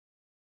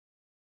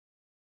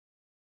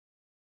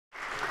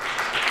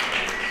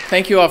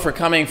Thank you all for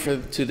coming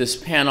to this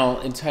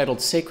panel entitled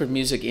Sacred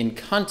Music in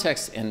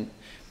Context and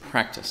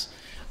Practice.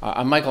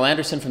 I'm Michael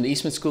Anderson from the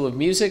Eastman School of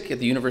Music at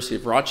the University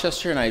of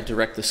Rochester, and I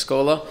direct the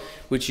Schola,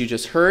 which you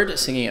just heard,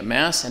 singing at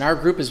Mass. And our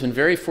group has been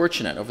very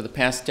fortunate over the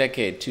past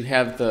decade to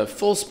have the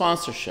full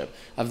sponsorship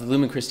of the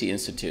Lumen Christi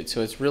Institute. So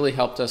it's really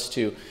helped us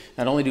to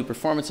not only do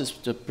performances,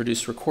 but to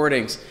produce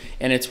recordings.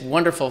 And it's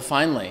wonderful,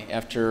 finally,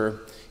 after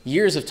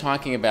years of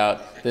talking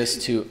about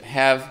this, to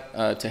have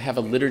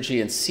a liturgy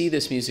and see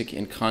this music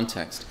in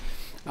context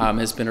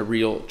has been a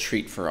real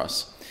treat for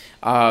us.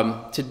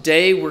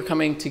 Today we're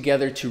coming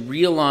together to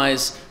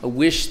realize a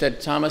wish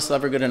that Thomas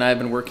Levergood and I have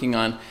been working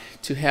on,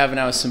 to have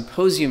now a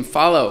symposium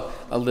follow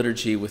a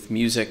liturgy with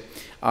music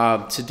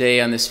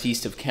today on this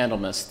Feast of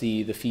Candlemas,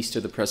 the Feast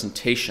of the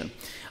Presentation.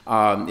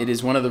 It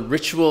is one of the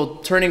ritual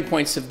turning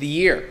points of the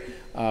year.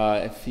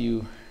 If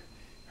you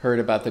heard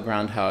about the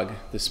groundhog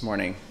this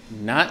morning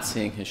not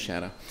seeing his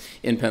shadow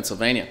in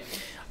Pennsylvania.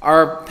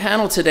 Our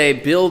panel today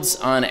builds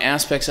on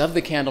aspects of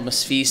the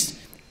Candlemas Feast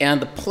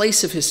and the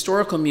place of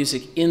historical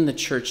music in the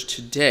church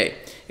today,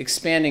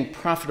 expanding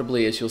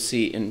profitably, as you'll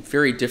see, in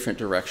very different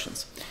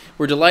directions.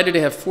 We're delighted to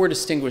have four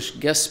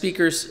distinguished guest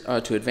speakers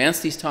to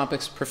advance these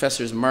topics.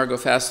 Professors Margot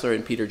Fassler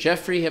and Peter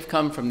Jeffery have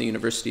come from the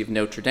University of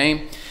Notre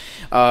Dame.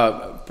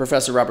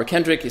 Professor Robert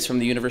Kendrick is from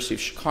the University of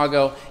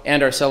Chicago,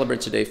 and our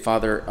celebrant today,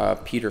 Father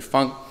Peter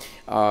Funk,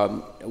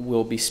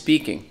 will be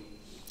speaking.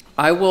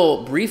 I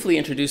will briefly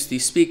introduce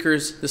these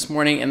speakers this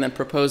morning and then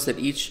propose that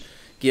each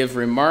give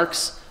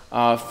remarks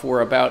for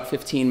about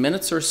 15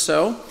 minutes or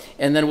so,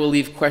 and then we'll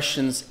leave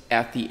questions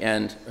at the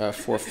end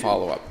for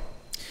follow-up.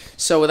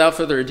 So without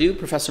further ado,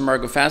 Professor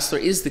Margot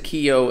Fassler is the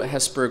Keough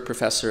Hesburgh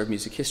Professor of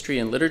Music History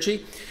and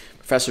Liturgy,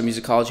 Professor of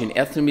Musicology and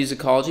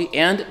Ethnomusicology,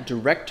 and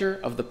Director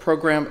of the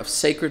Program of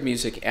Sacred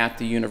Music at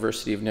the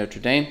University of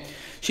Notre Dame.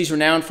 She's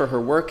renowned for her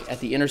work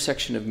at the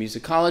intersection of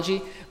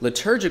musicology,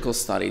 liturgical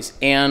studies,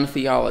 and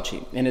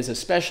theology, and is a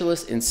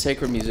specialist in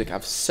sacred music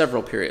of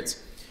several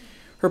periods.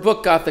 Her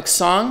book, Gothic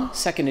Song,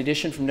 second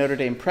edition from Notre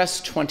Dame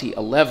Press,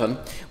 2011,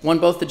 won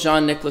both the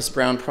John Nicholas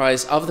Brown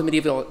Prize of the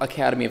Medieval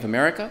Academy of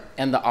America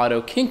and the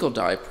Otto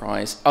Kinkledye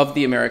Prize of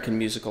the American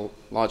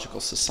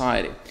Musicological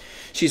Society.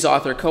 She's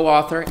author,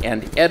 co-author,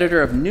 and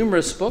editor of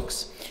numerous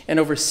books and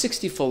over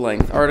 60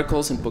 full-length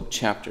articles and book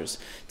chapters.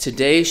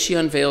 Today, she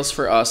unveils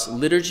for us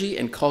liturgy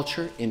and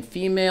culture in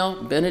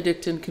female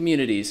Benedictine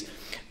communities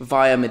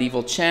via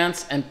medieval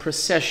chants and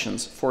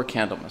processions for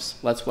Candlemas.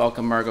 Let's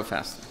welcome Margot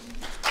Fassler.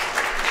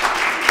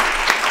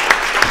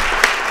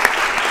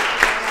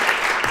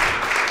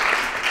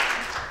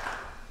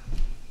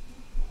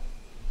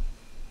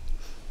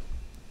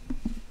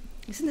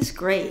 Isn't this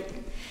great?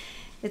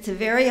 It's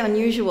very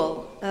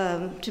unusual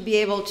to be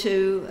able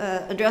to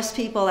address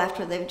people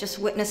after they've just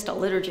witnessed a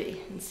liturgy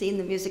and seen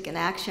the music in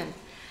action.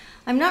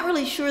 I'm not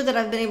really sure that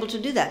I've been able to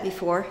do that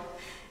before.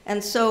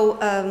 And so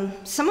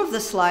some of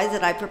the slides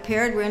that I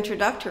prepared were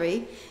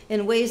introductory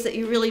in ways that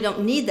you really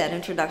don't need that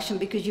introduction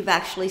because you've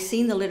actually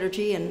seen the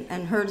liturgy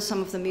and heard some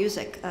of the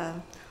music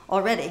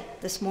already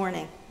this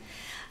morning.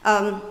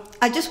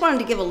 I just wanted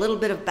to give a little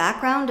bit of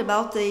background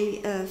about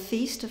the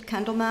Feast of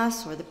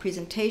Candlemas, or the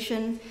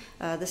presentation,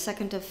 the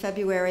 2nd of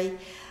February.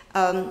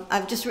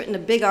 I've just written a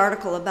big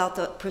article about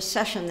the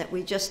procession that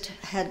we just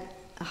had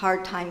a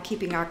hard time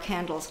keeping our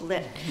candles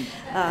lit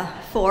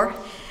for.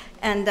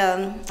 And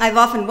I've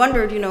often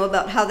wondered,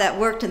 about how that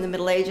worked in the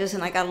Middle Ages,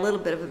 and I got a little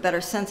bit of a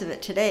better sense of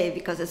it today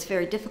because it's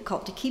very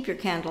difficult to keep your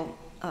candle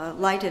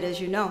lighted,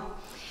 as you know.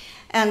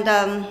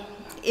 And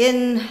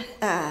in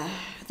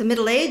the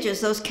Middle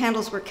Ages, those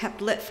candles were kept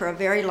lit for a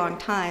very long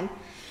time.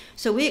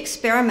 So we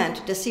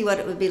experimented to see what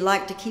it would be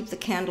like to keep the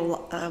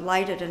candle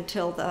lighted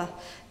until the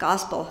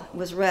gospel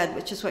was read,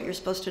 which is what you're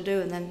supposed to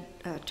do, and then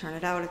turn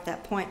it out at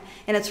that point.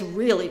 And it's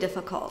really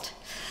difficult.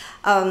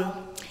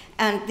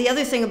 And the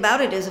other thing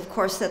about it is, of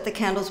course, that the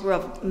candles were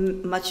of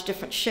much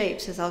different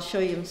shapes, as I'll show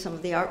you in some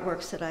of the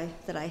artworks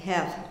that I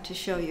have to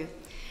show you.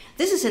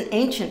 This is an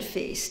ancient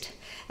feast.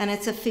 And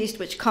it's a feast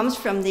which comes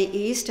from the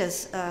East,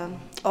 as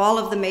all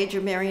of the major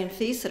Marian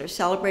feasts that are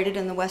celebrated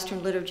in the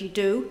Western liturgy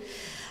do.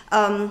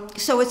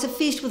 So it's a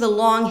feast with a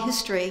long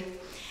history,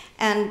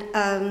 and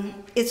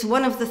it's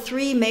one of the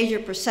three major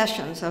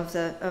processions of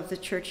the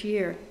church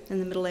year in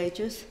the Middle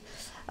Ages.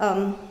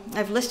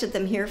 I've listed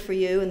them here for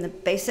you in the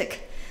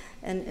basic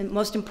and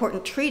most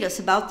important treatise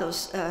about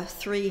those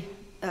three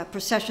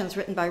processions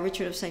written by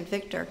Richard of St.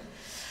 Victor.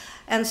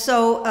 And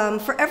so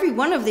for every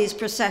one of these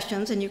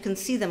processions, and you can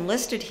see them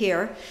listed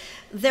here,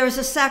 there's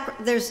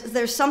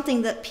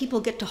something that people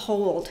get to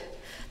hold,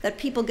 that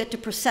people get to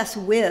process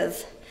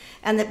with,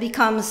 and that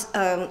becomes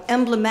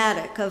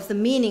emblematic of the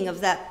meaning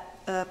of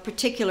that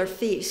particular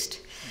feast.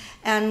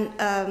 And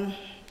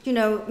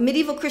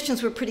medieval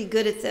Christians were pretty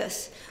good at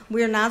this.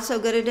 We're not so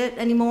good at it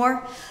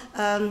anymore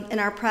in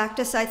our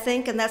practice, I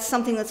think, and that's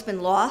something that's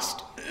been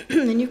lost.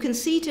 And you can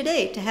see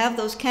today, to have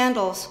those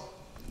candles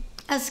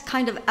as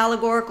kind of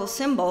allegorical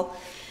symbol,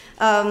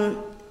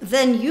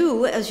 then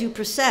you, as you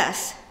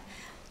process,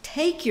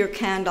 take your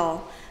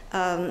candle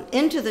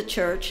into the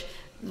church,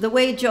 the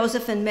way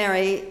Joseph and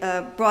Mary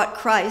brought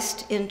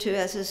Christ into,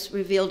 as is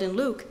revealed in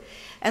Luke.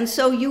 And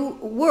so you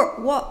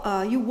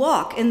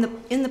walk in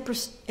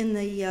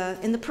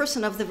the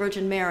person of the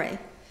Virgin Mary.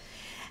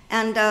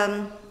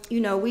 And you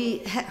know, we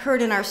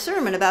heard in our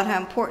sermon about how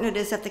important it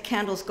is that the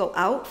candles go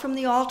out from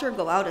the altar,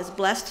 go out as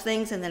blessed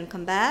things, and then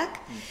come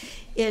back.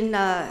 In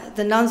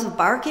the Nuns of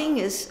Barking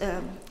is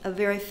a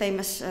very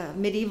famous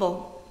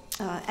medieval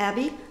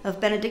abbey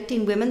of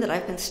Benedictine women that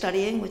I've been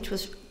studying, which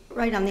was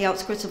right on the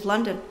outskirts of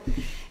London.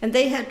 And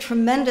they had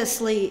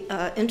tremendously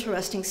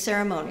interesting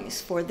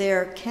ceremonies for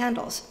their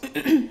candles.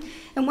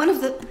 And one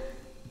of the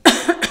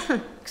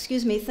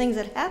excuse me, things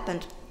that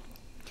happened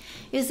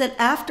is that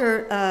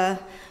after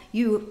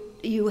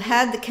you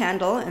had the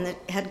candle and it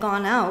had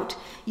gone out,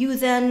 you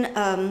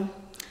then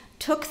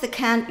took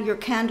your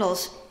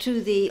candles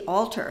to the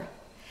altar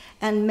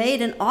and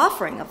made an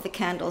offering of the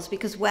candles,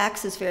 because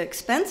wax is very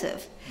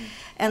expensive.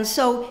 And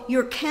so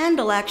your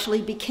candle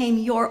actually became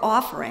your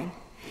offering.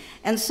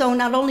 And so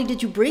not only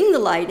did you bring the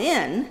light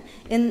in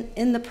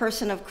the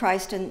person of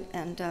Christ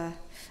and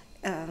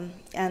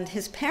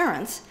his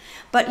parents,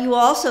 but you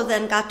also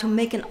then got to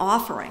make an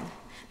offering,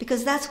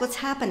 because that's what's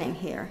happening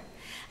here.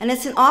 And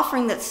it's an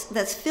offering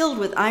that's filled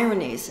with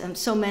ironies, and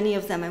so many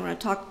of them. I want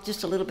to talk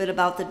just a little bit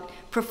about the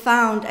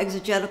profound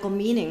exegetical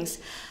meanings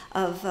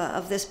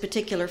of this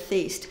particular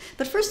feast.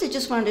 But first I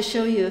just wanted to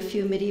show you a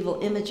few medieval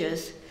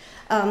images.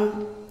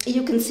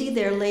 You can see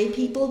there lay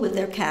people with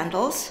their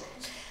candles,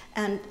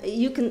 and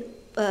you can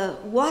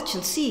watch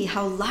and see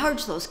how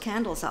large those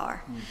candles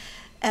are.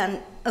 And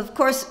of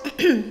course,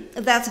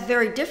 that's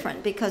very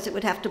different, because it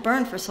would have to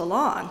burn for so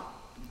long.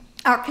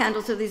 Our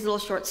candles are these little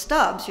short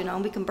stubs, you know,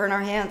 and we can burn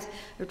our hands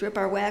or drip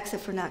our wax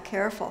if we're not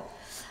careful.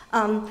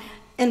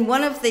 In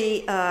one of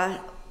the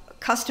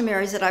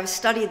customaries that I've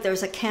studied,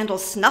 there's a candle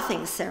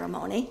snuffing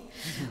ceremony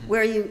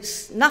where you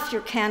snuff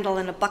your candle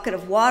in a bucket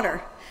of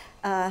water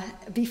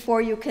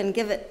before you can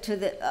give it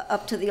to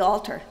up to the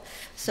altar.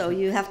 So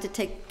you have to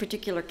take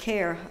particular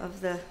care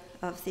of the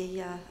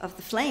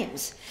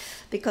flames,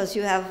 because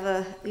you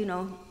have you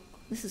know,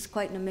 this is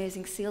quite an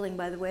amazing ceiling,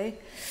 by the way.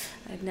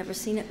 I've never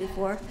seen it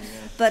before.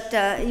 But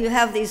you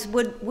have these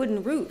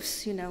wooden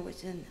roofs, you know,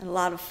 and a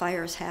lot of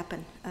fires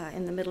happen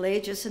in the Middle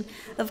Ages. And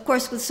of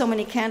course, with so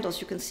many candles,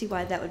 you can see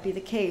why that would be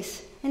the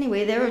case.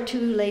 Anyway, there are 2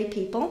 lay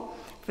people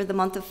for the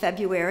month of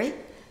February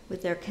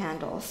with their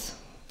candles.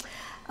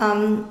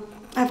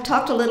 I've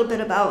talked a little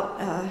bit about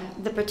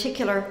the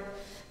particular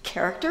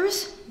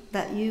characters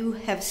that you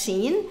have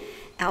seen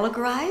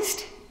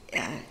allegorized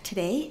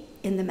today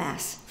in the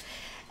Mass.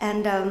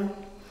 And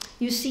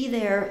you see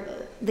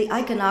there, the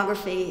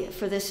iconography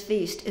for this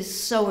feast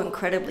is so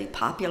incredibly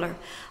popular.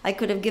 I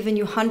could have given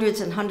you hundreds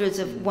and hundreds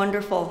of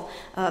wonderful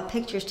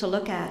pictures to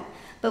look at.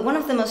 But one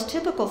of the most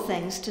typical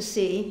things to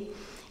see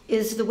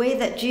is the way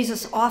that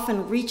Jesus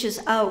often reaches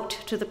out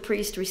to the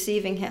priest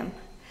receiving him.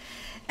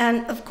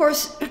 And of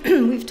course,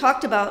 we've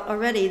talked about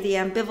already the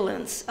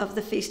ambivalence of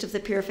the Feast of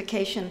the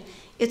Purification.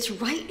 It's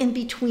right in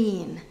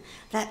between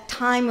that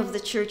time of the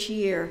church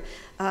year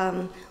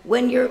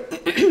when you're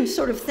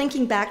sort of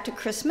thinking back to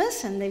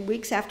Christmas and the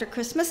weeks after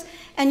Christmas,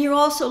 and you're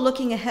also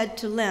looking ahead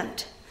to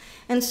Lent.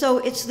 And so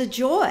it's the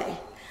joy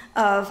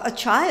of a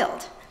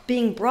child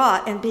being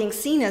brought and being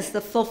seen as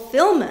the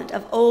fulfillment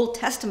of Old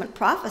Testament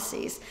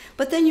prophecies.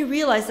 But then you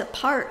realize that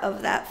part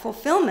of that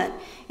fulfillment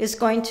is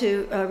going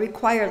to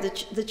require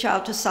the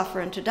child to suffer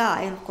and to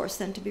die, and of course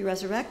then to be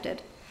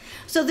resurrected.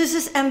 So there's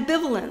this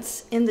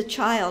ambivalence in the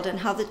child, and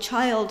how the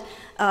child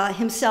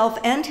himself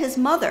and his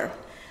mother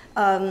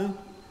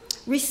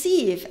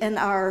receive and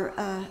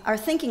are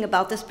thinking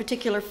about this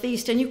particular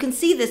feast. And you can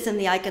see this in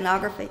the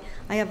iconography.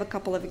 I have a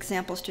couple of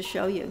examples to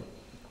show you.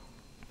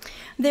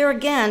 There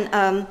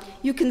again,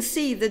 you can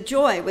see the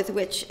joy with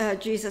which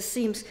Jesus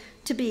seems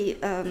to be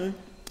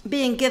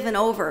being given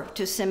over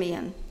to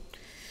Simeon.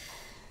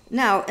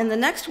 Now, in the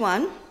next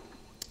one,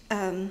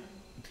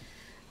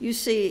 you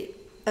see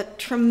a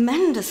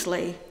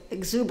tremendously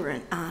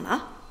exuberant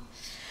Anna.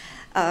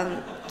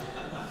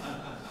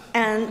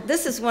 And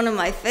this is one of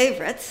my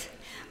favorites,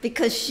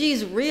 because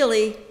she's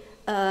really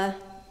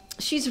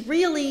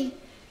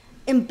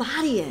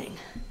embodying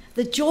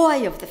the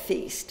joy of the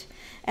feast.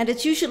 And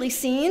it's usually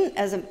seen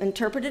as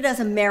interpreted as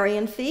a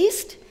Marian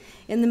feast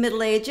in the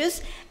Middle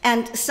Ages.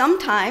 And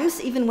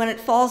sometimes, even when it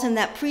falls in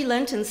that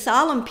pre-Lenten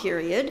solemn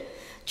period,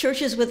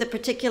 churches with a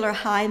particular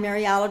high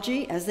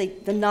Mariology, as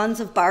the nuns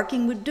of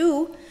Barking would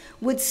do,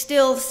 would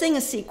still sing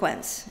a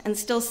sequence and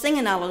still sing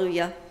an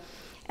Alleluia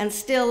and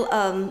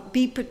still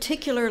be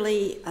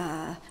particularly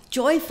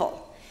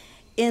joyful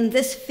in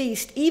this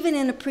feast, even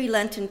in a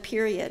pre-Lenten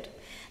period.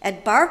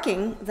 At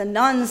Barking, the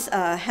nuns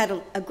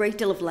had a great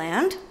deal of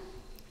land,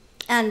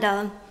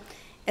 and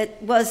it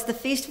was the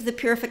Feast of the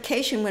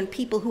Purification when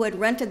people who had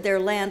rented their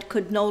land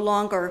could no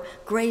longer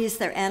graze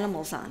their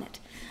animals on it.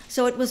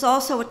 So it was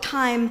also a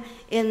time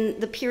in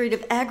the period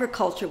of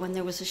agriculture when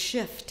there was a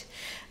shift,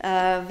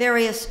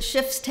 various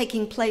shifts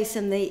taking place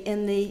in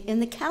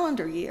the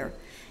calendar year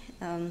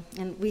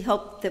And we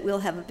hope that we'll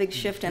have a big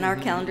shift in our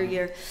calendar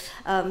year,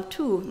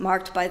 too,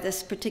 marked by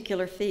this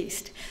particular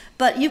feast.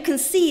 But you can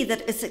see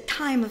that it's a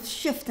time of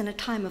shift and a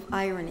time of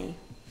irony.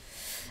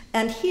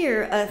 And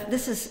here,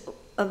 this is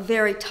a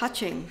very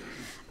touching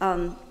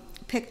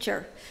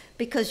picture,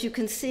 because you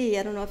can see,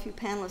 I don't know if you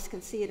panelists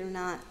can see it or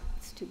not,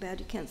 it's too bad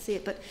you can't see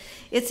it, but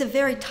it's a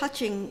very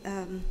touching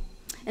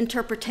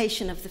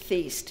interpretation of the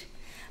feast.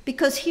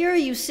 Because here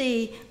you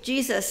see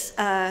Jesus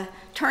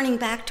turning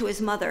back to his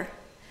mother,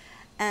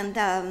 and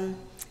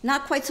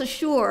not quite so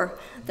sure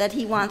that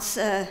he wants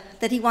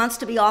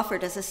to be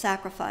offered as a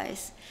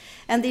sacrifice.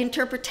 And the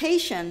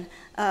interpretation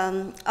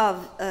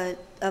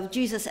of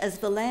Jesus as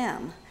the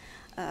lamb,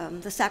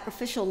 the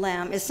sacrificial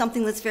lamb, is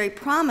something that's very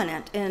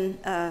prominent in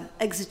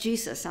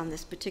exegesis on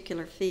this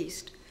particular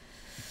feast.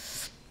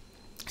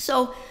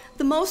 So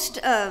the most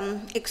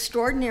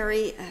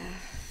extraordinary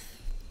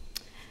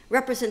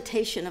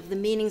representation of the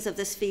meanings of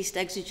this feast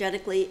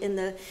exegetically in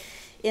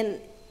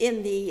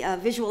the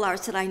visual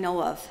arts that I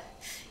know of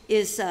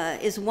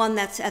is one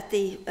that's at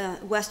the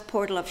west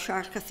portal of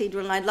Chartres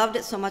Cathedral, and I loved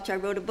it so much I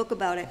wrote a book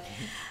about it,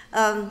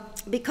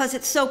 because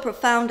it's so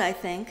profound, I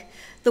think.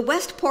 The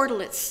west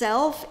portal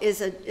itself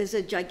is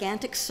a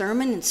gigantic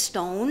sermon in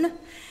stone.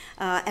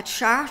 At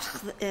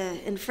Chartres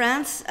in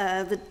France,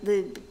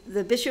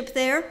 the bishop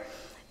there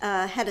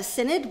had a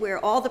synod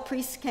where all the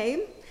priests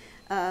came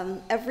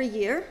every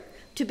year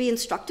to be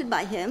instructed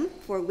by him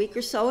for a week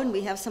or so, and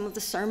we have some of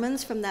the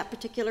sermons from that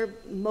particular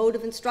mode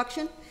of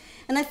instruction.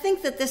 And I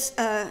think that this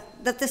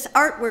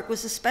artwork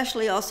was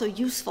especially also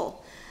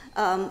useful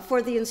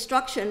for the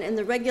instruction in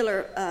the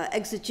regular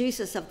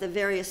exegesis of the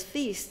various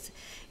feasts.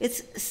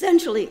 It's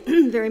essentially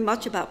very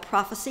much about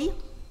prophecy,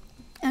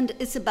 and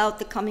it's about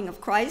the coming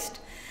of Christ,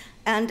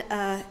 and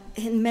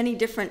in many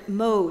different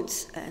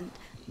modes. And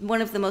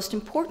one of the most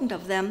important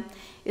of them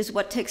is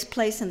what takes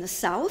place in the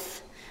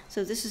south.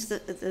 So this is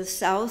the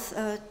south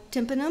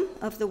tympanum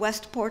of the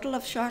west portal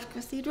of Chartres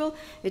Cathedral.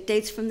 It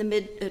dates from the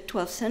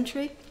mid-12th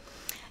century.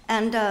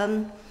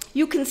 And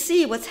you can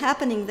see what's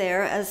happening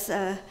there as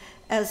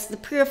the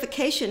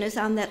purification is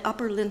on that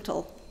upper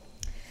lintel.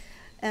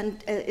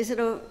 And is it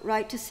all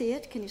right to see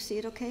it? Can you see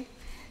it okay?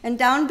 And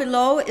down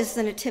below is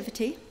the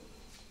nativity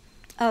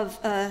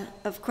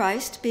of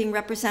Christ being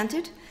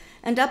represented.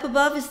 And up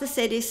above is the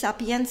Sede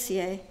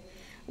Sapientiae,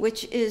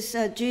 which is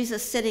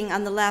Jesus sitting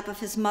on the lap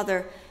of his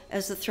mother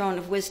as the throne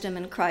of wisdom,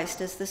 and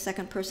Christ as the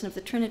second person of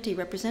the Trinity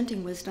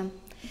representing wisdom.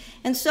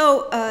 And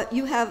so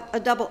you have a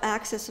double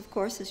axis, of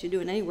course, as you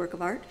do in any work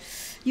of art.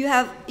 You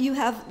have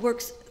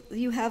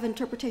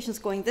interpretations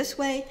going this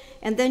way,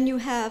 and then you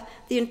have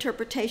the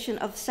interpretation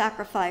of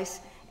sacrifice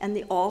and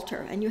the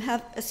altar. And you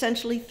have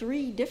essentially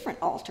three different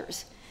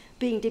altars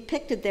being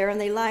depicted there, and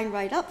they line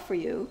right up for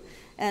you.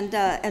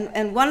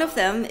 And one of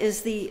them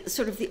is the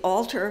sort of the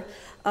altar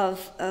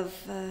of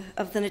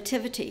the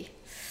Nativity.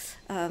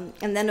 And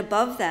then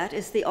above that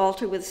is the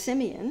altar with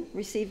Simeon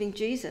receiving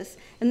Jesus.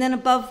 And then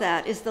above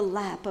that is the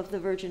lap of the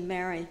Virgin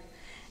Mary.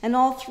 And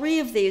all three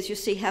of these, you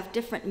see, have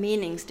different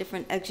meanings,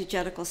 different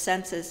exegetical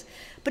senses.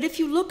 But if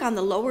you look on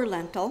the lower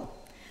lintel,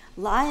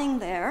 lying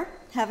there,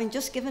 having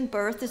just given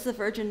birth, is the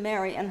Virgin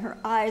Mary, and her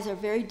eyes are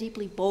very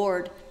deeply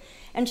bored.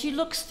 And she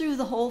looks through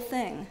the whole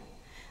thing.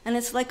 And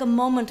it's like a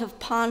moment of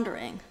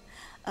pondering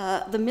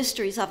the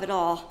mysteries of it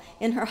all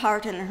in her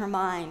heart and in her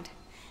mind.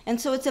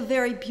 And so it's a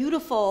very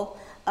beautiful,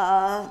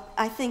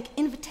 I think,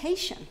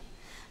 invitation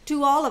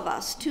to all of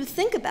us to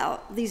think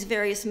about these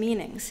various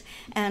meanings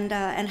and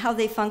how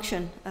they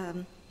function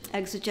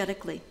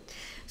exegetically.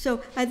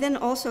 So I then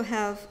also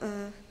have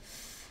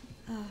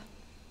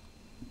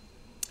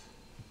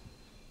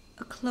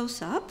a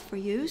close-up for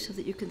you so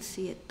that you can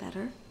see it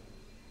better.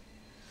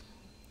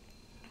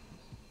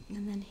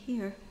 And then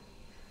here,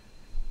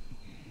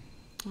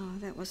 oh,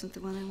 that wasn't the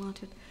one I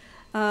wanted.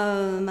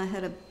 I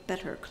had a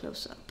better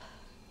close-up.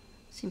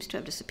 Seems to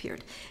have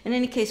disappeared. In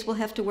any case, we'll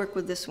have to work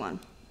with this one.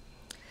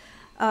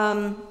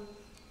 And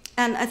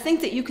I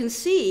think that you can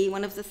see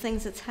one of the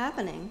things that's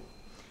happening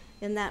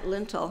in that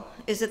lintel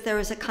is that there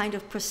is a kind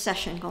of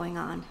procession going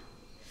on.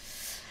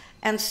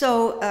 And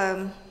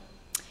so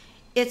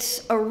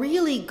it's a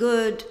really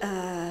good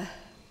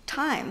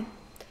time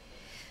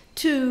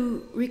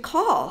to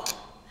recall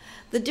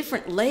the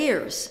different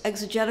layers,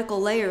 exegetical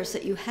layers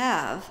that you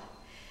have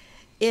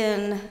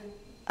in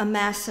a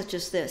Mass such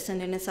as this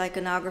and in its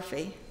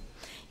iconography.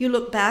 You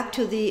look back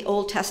to the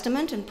Old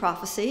Testament and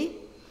prophecy,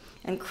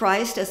 and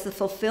Christ as the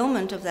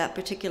fulfillment of that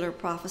particular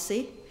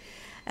prophecy.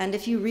 And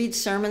if you read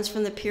sermons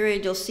from the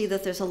period, you'll see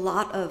that there's a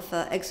lot of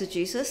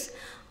exegesis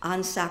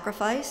on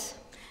sacrifice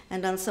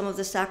and on some of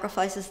the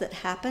sacrifices that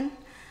happen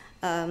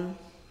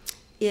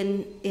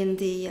in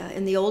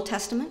the Old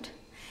Testament.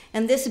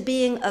 And this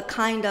being a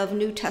kind of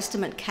New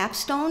Testament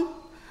capstone,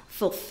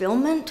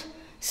 fulfillment,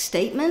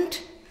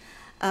 statement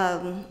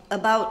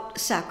about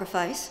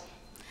sacrifice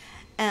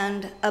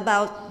and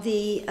about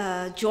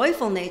the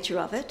joyful nature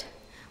of it,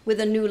 with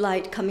a new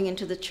light coming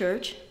into the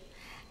church,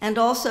 and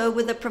also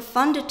with the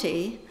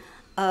profundity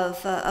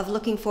of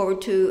looking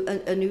forward to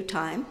a new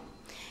time,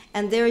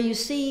 And there you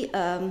see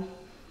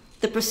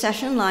the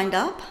procession lined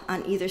up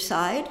on either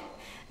side,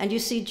 and you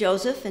see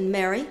Joseph and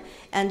Mary,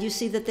 and you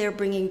see that they're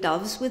bringing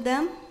doves with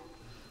them,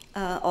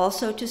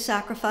 also to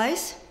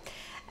sacrifice.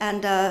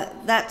 And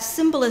that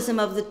symbolism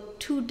of the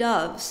two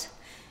doves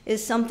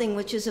is something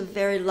which is a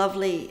very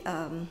lovely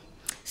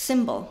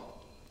symbol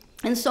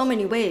in so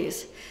many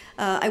ways.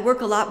 I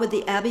work a lot with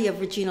the Abbey of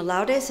Regina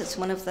Laudes. It's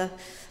one of the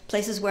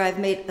places where I've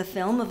made a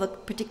film of a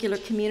particular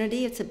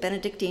community. It's a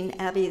Benedictine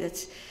abbey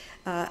that's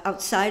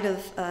outside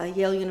of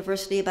Yale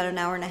University, about an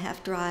hour and a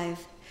half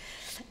drive.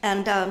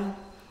 And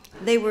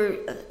they were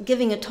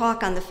giving a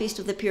talk on the Feast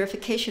of the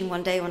Purification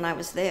one day when I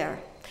was there.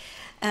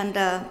 And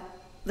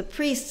the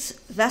priest's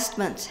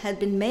vestments had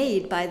been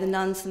made by the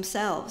nuns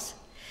themselves.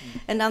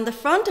 And on the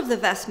front of the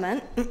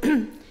vestment,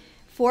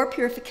 for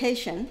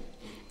purification,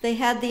 they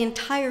had the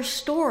entire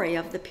story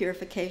of the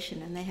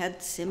purification. And they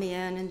had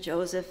Simeon and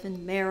Joseph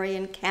and Mary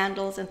and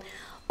candles and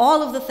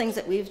all of the things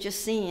that we've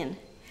just seen.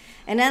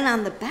 And then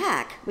on the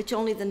back, which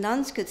only the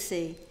nuns could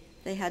see,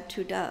 they had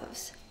two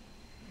doves.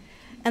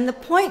 And the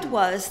point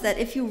was that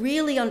if you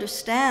really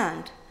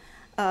understand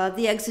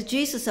the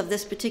exegesis of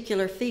this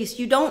particular feast,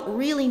 you don't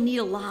really need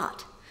a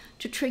lot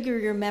to trigger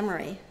your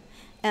memory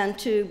and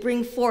to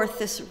bring forth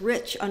this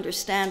rich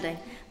understanding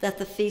that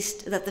the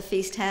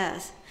feast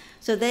has.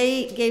 So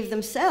they gave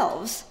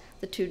themselves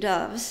the two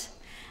doves,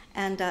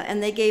 and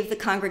they gave the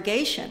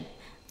congregation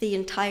the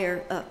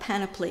entire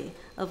panoply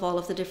of all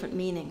of the different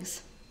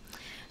meanings.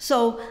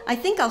 So I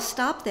think I'll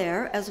stop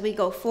there as we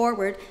go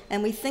forward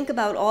and we think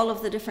about all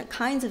of the different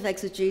kinds of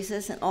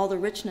exegesis and all the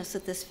richness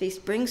that this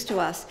feast brings to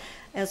us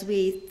as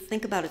we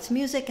think about its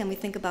music and we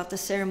think about the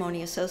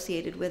ceremony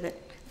associated with it.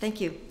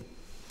 Thank you.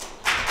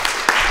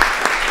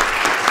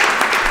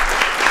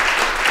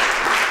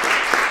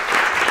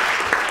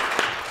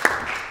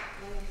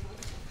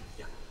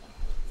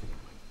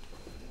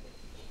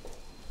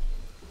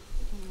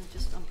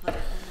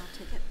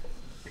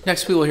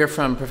 Next, we will hear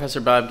from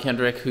Professor Bob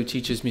Kendrick, who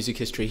teaches music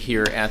history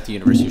here at the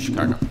University of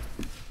Chicago.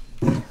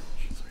 Let's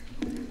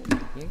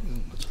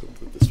hope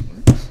that this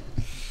works.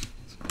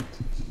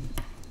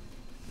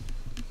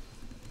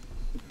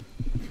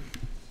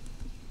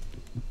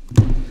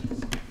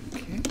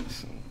 Okay,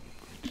 so what I'm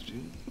going to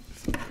do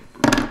is I'm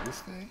going to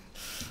this guy.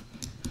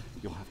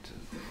 You'll have to,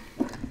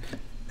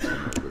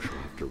 Margot will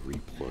have to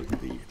replug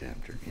the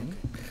adapter in.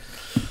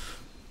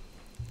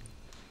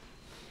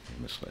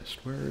 Famous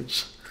last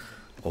words.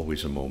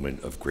 Always a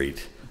moment of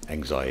great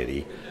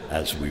anxiety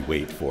as we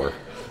wait for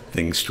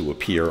things to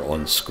appear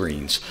on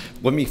screens.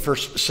 Let me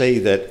first say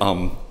that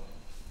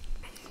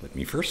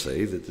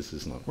this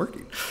is not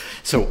working.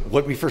 So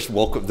let me first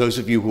welcome those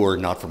of you who are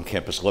not from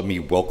campus. Let me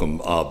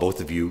welcome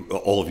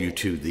all of you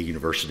to the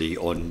university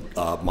on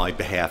my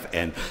behalf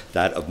and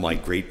that of my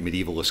great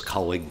medievalist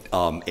colleague,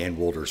 Ann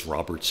Walters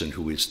Robertson,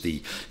 who is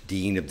the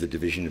Dean of the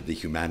Division of the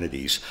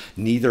Humanities.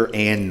 Neither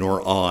Ann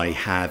nor I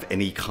have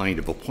any kind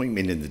of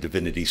appointment in the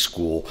Divinity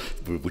School,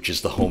 which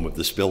is the home of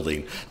this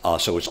building.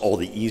 So it's all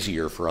the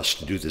easier for us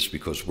to do this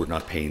because we're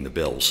not paying the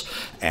bills.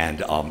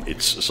 And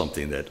it's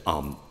something that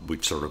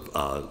we'd sort of,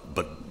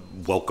 but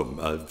welcome.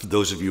 For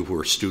those of you who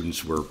are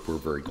students, we're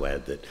very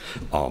glad that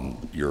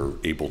you're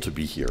able to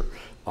be here.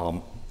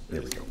 There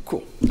we go.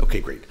 Cool. Okay,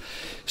 great.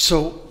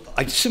 So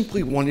I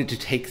simply wanted to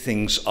take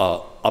things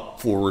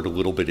up forward a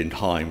little bit in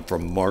time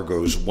from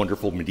Margot's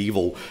wonderful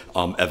medieval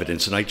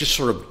evidence, and I just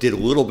sort of did a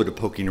little bit of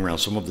poking around.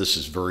 Some of this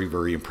is very,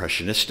 very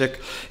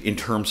impressionistic in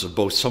terms of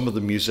both some of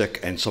the music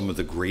and some of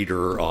the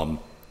greater,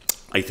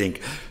 I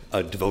think,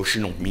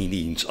 devotional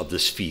meanings of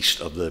this feast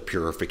of the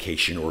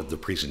purification or the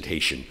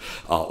presentation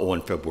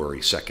on February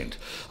 2nd.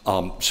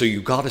 So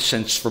you got a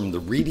sense from the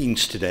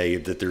readings today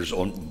that there's,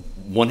 on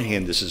one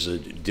hand, this is a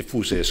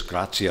diffuses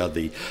gratia,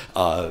 the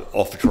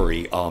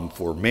offertory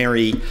for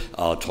Mary,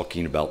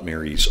 talking about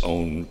Mary's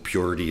own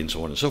purity and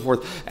so on and so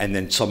forth, and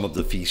then some of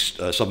the feast,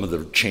 some of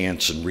the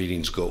chants and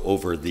readings go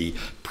over the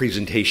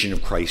presentation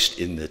of Christ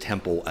in the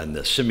temple and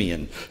the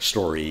Simeon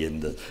story in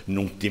the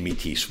Nunc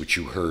Dimittis, which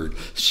you heard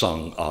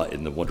sung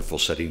in the wonderful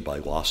setting by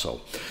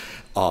Lasso.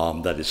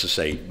 That is to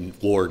say,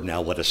 Lord,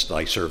 now let us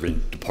thy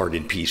servant depart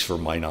in peace, for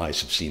mine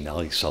eyes have seen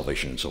thy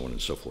salvation, and so on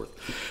and so forth.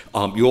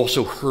 You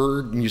also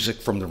heard music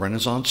from the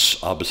Renaissance.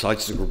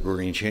 Besides the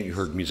Gregorian chant, you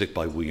heard music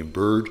by William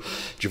Byrd,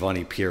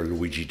 Giovanni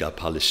Pierluigi da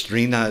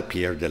Palestrina,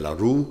 Pierre de la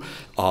Rue,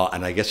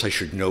 and I guess I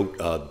should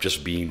note,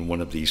 just being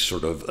one of these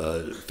sort of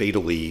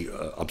fatally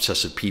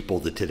obsessive people,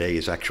 that today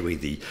is actually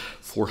the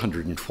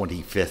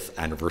 425th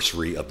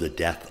anniversary of the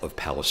death of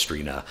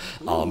Palestrina,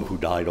 who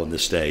died on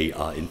this day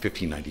in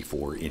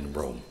 1594 in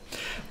Rome.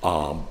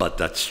 But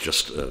that's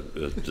just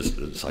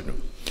a side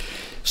note.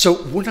 So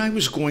when I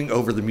was going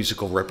over the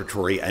musical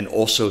repertory and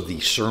also the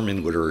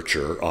sermon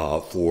literature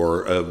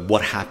for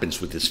what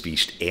happens with this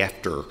feast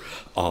after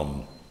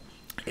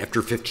after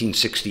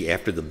 1560,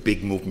 after the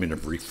big movement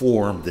of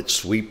reform that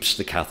sweeps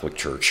the Catholic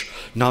Church,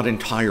 not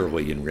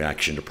entirely in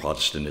reaction to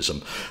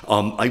Protestantism,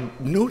 I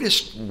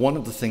noticed one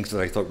of the things that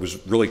I thought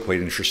was really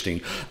quite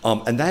interesting,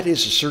 and that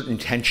is a certain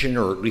tension,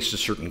 or at least a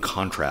certain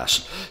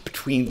contrast,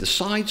 between the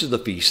sides of the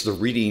feast, the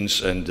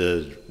readings and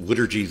the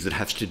liturgies that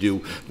has to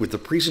do with the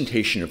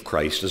presentation of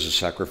Christ as a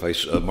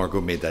sacrifice.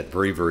 Margot made that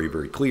very, very,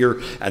 very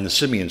clear, and the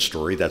Simeon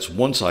story, that's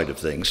one side of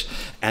things,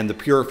 and the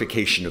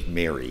purification of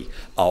Mary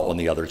on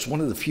the other. It's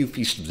one of the few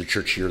feasts of the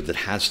church here that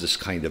has this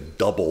kind of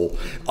double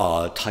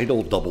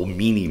title, double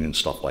meaning and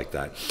stuff like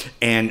that.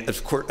 And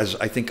of course, as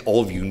I think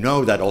all of you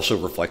know, that also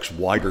reflects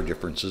wider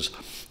differences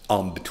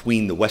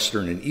between the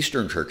Western and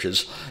Eastern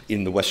churches.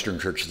 In the Western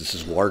church, this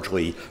is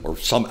largely, or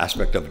some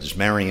aspect of it is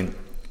Marian.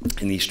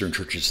 In the Eastern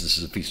churches, this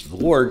is a feast of the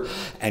Lord.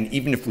 And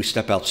even if we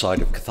step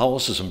outside of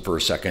Catholicism for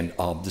a second,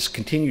 this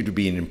continued to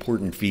be an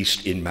important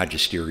feast in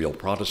magisterial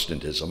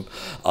Protestantism,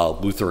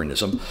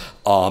 Lutheranism,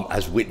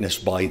 as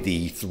witnessed by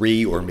the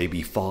 3 or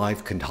maybe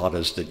 5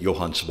 cantatas that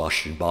Johann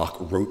Sebastian Bach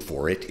wrote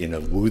for it in a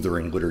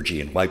Lutheran liturgy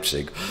in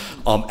Leipzig,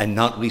 and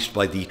not least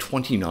by the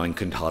 29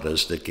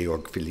 cantatas that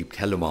Georg Philipp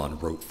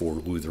Telemann wrote for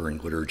Lutheran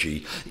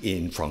liturgy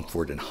in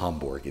Frankfurt and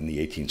Hamburg in the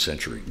 18th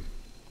century.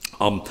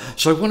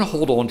 So I want to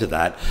hold on to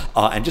that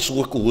and just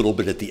look a little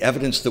bit at the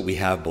evidence that we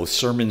have, both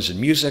sermons and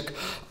music,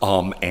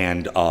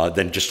 and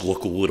then just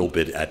look a little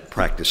bit at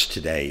practice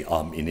today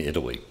in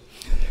Italy.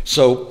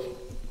 So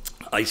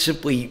I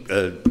simply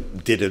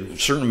did a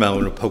certain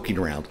amount of poking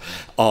around.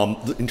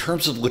 In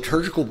terms of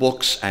liturgical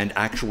books and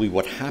actually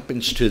what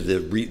happens to the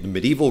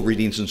medieval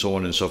readings and so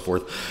on and so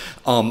forth,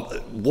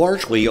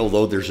 largely,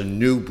 although there's a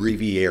new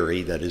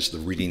breviary, that is the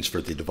readings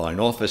for the Divine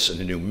Office, and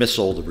a new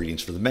missal, the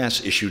readings for the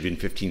Mass, issued in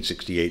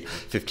 1568,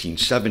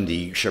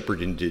 1570,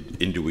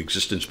 shepherded into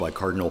existence by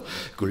Cardinal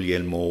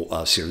Guglielmo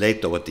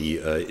Sirleto at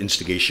the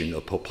instigation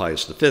of Pope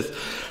Pius V,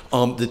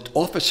 the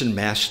Office and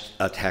Mass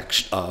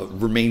text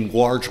remain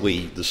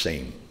largely the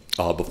same.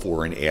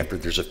 Before and after.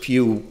 There's a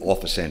few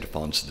office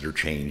antiphons that are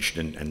changed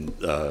and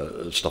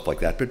stuff like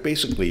that, but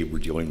basically we're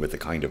dealing with a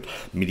kind of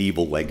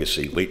medieval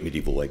legacy, late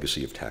medieval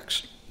legacy of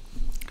text.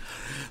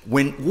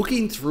 When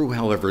looking through,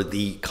 however,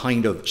 the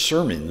kind of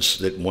sermons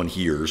that one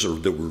hears or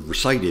that were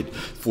recited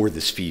for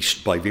this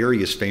feast by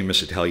various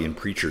famous Italian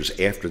preachers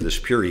after this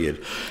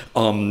period,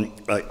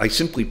 I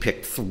simply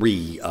picked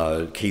 3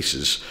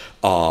 cases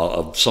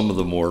of some of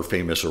the more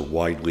famous or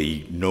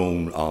widely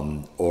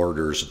known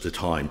orators at the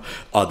time.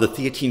 The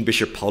Theatine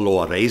Bishop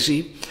Paolo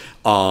Aresi,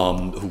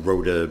 who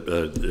wrote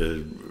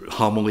a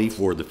homily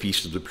for the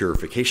Feast of the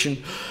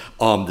Purification,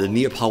 the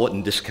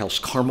Neapolitan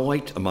Discalced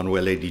Carmelite,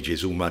 Emanuele di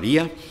Gesù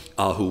Maria,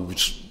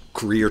 whose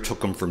career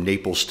took him from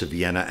Naples to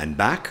Vienna and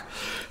back,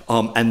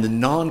 and the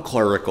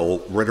non-clerical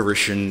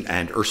rhetorician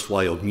and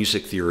erstwhile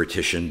music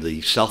theoretician,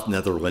 the South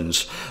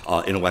Netherlands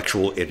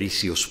intellectual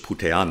Erisios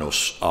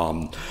Puteanos,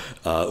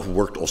 who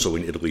worked also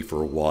in Italy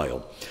for a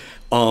while.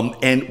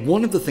 And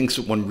one of the things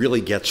that one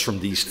really gets from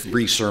these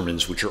 3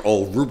 sermons, which are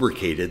all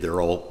rubricated, they're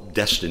all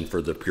destined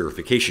for the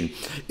purification,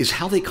 is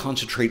how they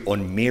concentrate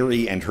on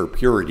Mary and her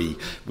purity,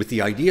 with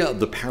the idea of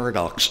the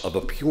paradox of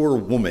a pure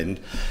woman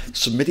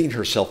submitting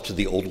herself to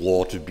the old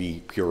law to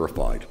be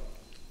purified.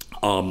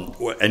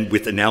 And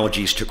with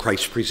analogies to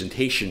Christ's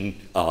presentation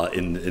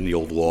in the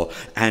Old Law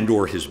and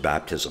or his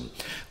baptism.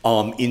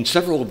 In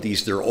several of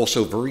these, there are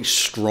also very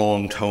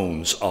strong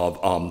tones of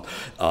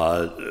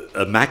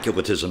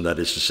immaculatism, that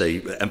is to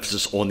say,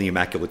 emphasis on the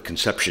Immaculate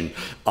Conception,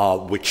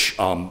 which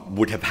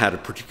would have had a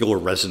particular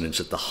resonance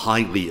at the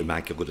highly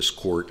immaculatist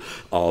court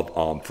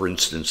of, for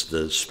instance,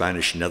 the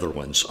Spanish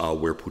Netherlands,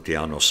 where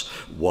Puteanos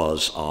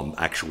was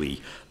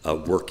actually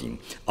working.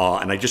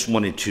 And I just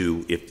wanted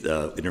to, if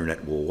the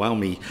internet will allow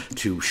me,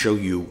 to show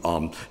you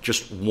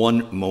just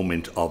one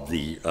moment of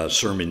the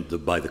sermon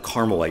by the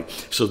Carmelite.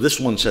 So this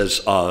one says,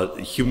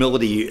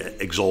 Humility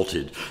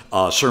Exalted,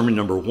 sermon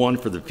number 1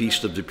 for the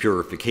Feast of the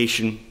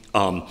Purification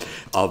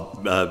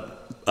of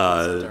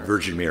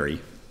Virgin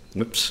Mary.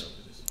 Whoops,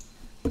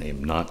 I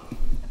am not,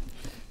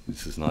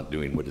 this is not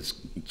doing what it's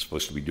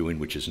supposed to be doing,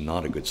 which is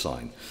not a good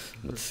sign.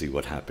 Let's see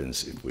what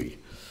happens if we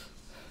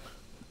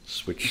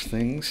switch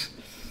things.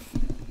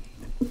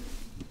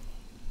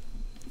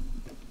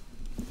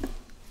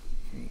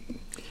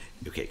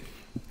 Okay,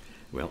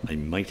 well, I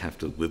might have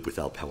to live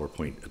without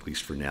PowerPoint, at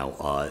least for now,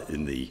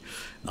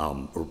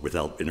 or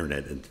without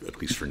internet, at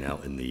least for now,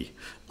 in the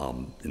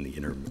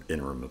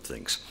interim of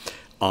things.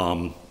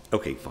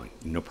 Okay, fine,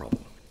 no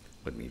problem.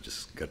 Let me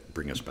just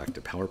bring us back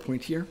to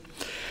PowerPoint here.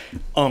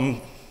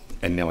 And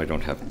now I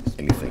don't have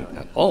anything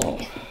at all,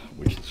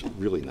 which is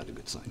really not a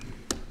good sign.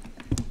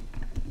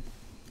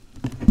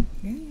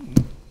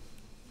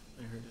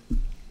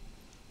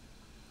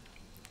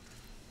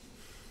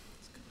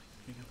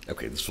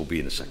 Okay, this will be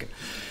in a second.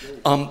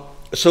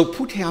 So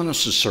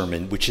Puteanos'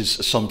 sermon, which is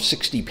some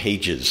 60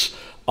 pages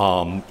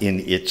in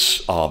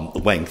its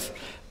length,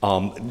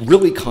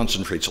 really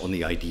concentrates on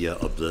the idea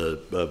of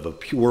a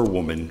pure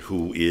woman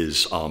who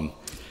is, let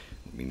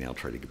me now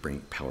try to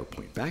bring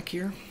PowerPoint back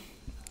here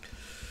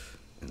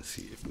and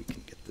see if we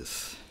can get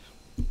this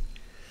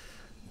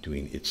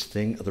doing its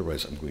thing.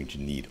 Otherwise, I'm going to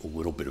need a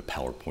little bit of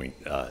PowerPoint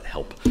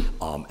help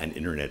and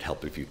internet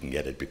help if you can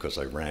get it, because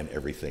I ran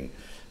everything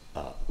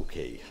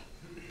okay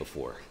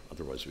before.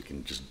 Otherwise, we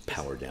can just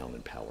power down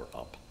and power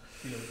up.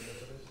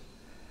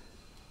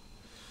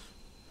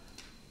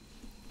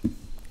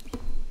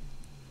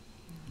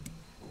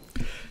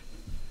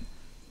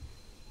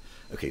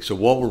 Okay, so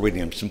while we're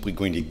waiting, I'm simply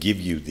going to give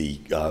you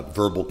the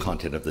verbal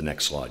content of the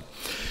next slide.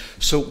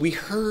 So we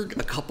heard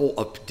a couple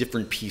of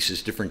different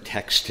pieces, different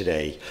texts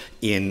today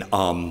in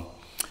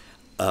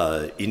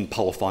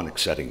polyphonic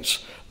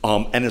settings.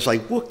 And as I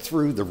looked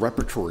through the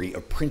repertory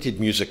of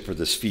printed music for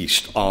this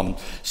feast,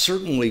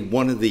 certainly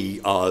one of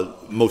the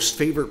most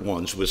favorite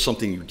ones was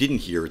something you didn't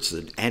hear. It's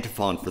the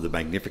antiphon for the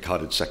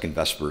Magnificat at Second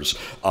Vespers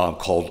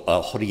called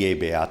Hodie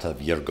Beata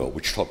Virgo,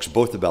 which talks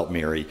both about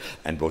Mary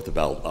and both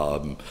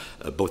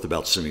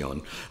about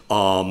Simeon.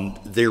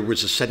 There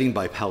was a setting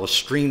by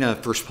Palestrina,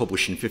 first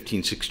published in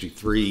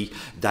 1563.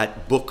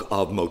 That book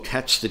of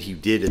motets that he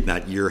did in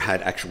that year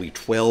had actually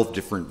 12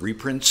 different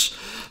reprints,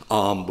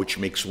 which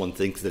makes one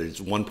think that at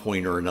one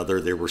point or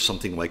another there were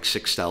something like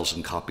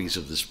 6,000 copies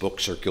of this book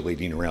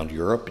circulating around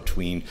Europe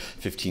between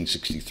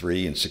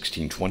 1563 and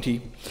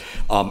 1620,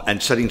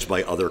 and settings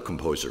by other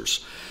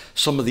composers.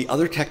 Some of the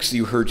other texts that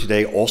you heard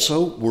today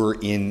also were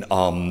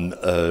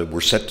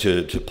set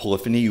to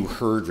polyphony. You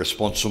heard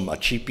Responsum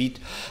Accipit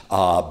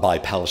by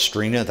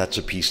Palestrina. That's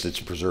a piece that's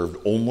preserved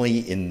only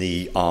in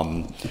the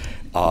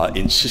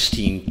in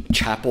Sistine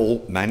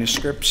Chapel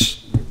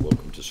manuscripts. You're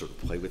welcome to sort of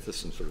play with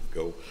this and sort of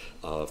go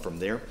from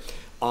there.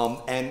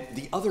 And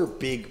the other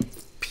big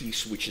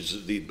piece, which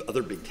is the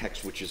other big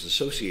text which is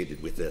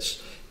associated with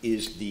this,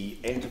 is the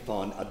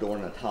antiphon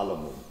Adorna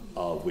Talamum,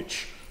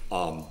 which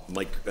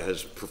Mike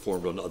has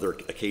performed on other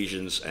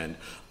occasions, and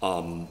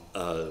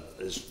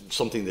is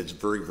something that's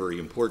very, very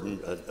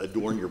important.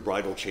 Adorn your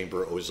bridal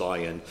chamber, O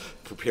Zion,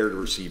 prepare to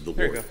receive the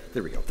Lord.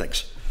 There we go,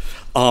 thanks.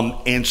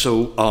 And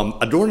so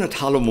Adorna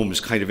Talamum is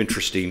kind of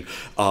interesting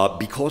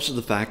because of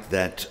the fact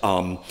that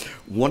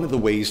one of the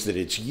ways that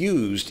it's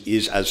used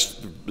is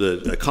as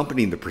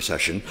accompanying the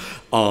procession.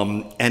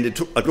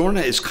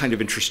 Adorna is kind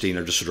of interesting.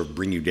 I'll just sort of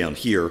bring you down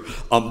here.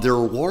 There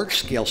are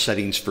large-scale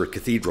settings for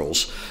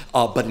cathedrals,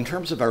 but in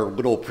terms of our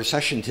little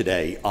procession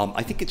today,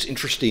 I think it's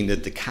interesting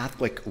that the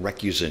Catholic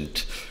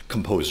recusant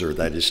composer,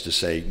 that is to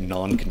say,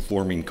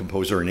 non-conforming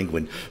composer in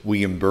England,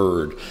 William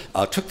Byrd,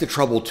 took the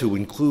trouble to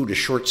include a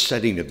short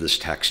setting of this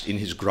text in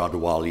his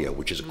Gradualia,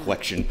 which is a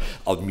collection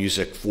of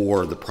music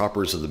for the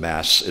propers of the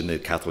Mass in the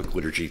Catholic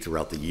liturgy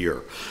throughout the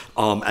year.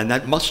 And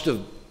that must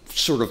have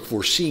sort of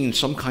foreseen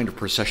some kind of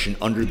procession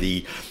under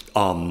the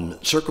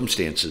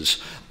circumstances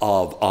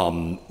of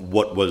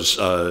what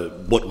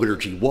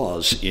liturgy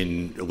was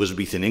in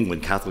Elizabethan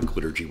England, Catholic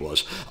liturgy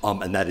was,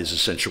 and that is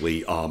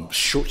essentially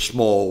short,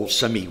 small,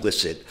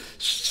 semi-licit,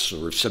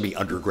 sort of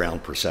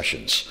semi-underground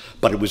processions.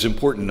 But it was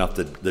important enough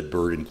that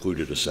Byrd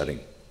included a setting.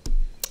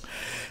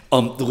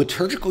 The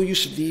liturgical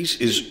use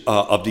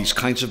of these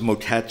kinds of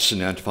motets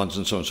and antiphons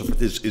and so on and so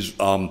forth is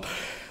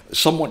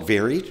somewhat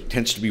varied,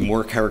 tends to be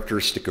more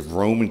characteristic of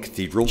Rome and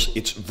cathedrals.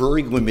 It's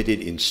very limited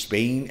in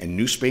Spain and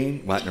New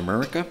Spain, Latin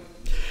America.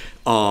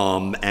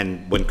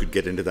 And one could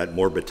get into that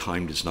more, but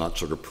time does not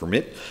sort of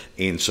permit.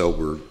 And so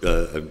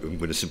I'm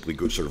going to simply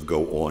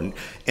go on.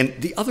 And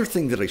the other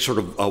thing that I sort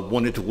of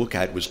wanted to look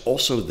at was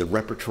also the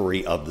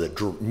repertory of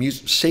the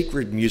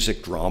sacred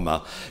music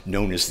drama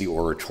known as the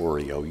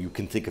oratorio. You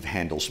can think of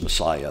Handel's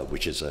Messiah,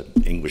 which is an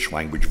English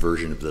language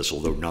version of this,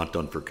 although not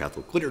done for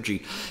Catholic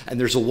liturgy. And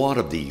there's a lot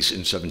of these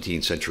in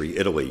 17th century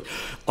Italy.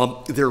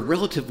 There are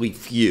relatively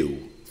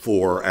few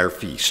for our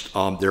feast.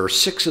 There are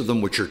 6 of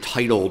them which are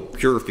titled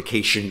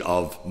Purification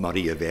of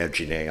Maria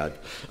Vergine. I've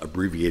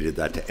abbreviated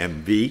that to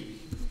MV.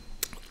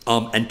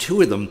 And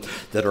 2 of them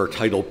that are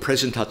titled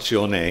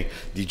Presentazione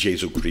di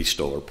Gesù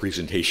Cristo, or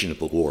Presentation of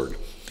the Lord.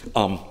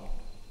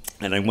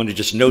 And I want to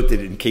just note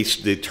that in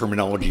case the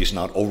terminology is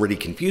not already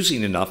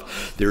confusing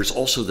enough, there's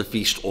also the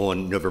feast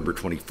on November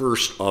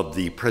 21st of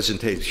the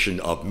Presentation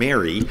of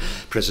Mary,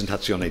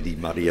 Presentazione di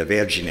Maria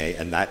Vergine,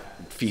 and that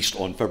feast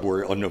on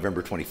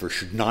November 21st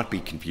should not be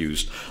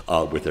confused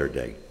with their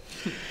day.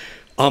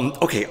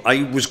 Okay,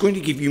 I was going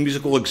to give you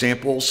musical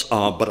examples,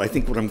 but I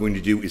think what I'm going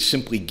to do is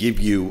simply give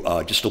you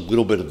just a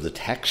little bit of the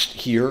text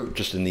here,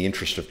 just in the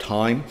interest of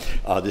time.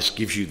 This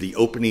gives you the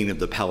opening of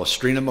the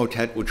Palestrina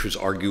motet, which was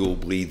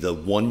arguably the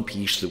one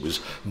piece that was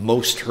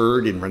most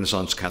heard in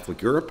Renaissance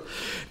Catholic Europe.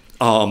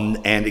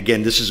 And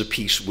again, this is a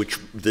piece which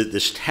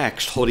this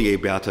text, Hodie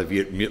Beata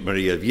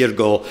Maria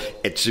Virgo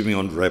et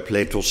Simeon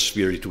repletos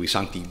Spiritui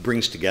Sancti,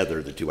 brings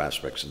together the 2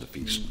 aspects of the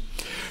feast.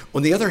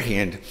 On the other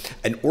hand,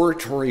 an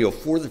oratorio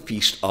for the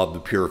Feast of the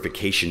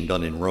Purification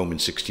done in Rome in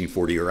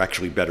 1640, or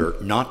actually better,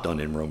 not done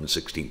in Rome in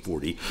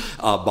 1640,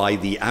 by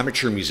the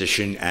amateur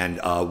musician and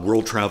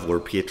world traveler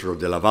Pietro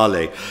della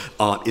Valle,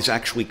 is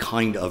actually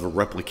kind of a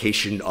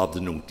replication of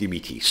the Nunc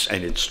Dimittis.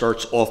 And it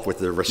starts off with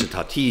the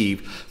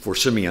recitative for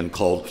Simeon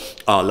called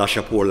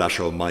Lascia por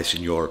lascia my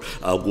Signor,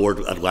 Lord,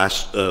 at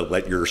last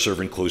let your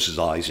servant close his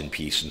eyes in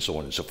peace, and so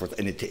on and so forth.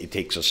 And it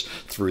takes us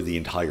through the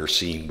entire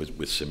scene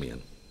with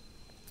Simeon.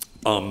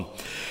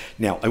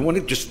 Now, I want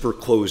to just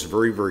close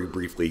very, very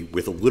briefly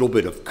with a little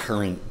bit of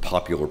current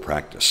popular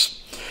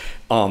practice.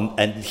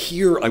 And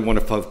here I want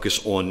to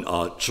focus on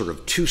sort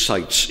of two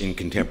sites in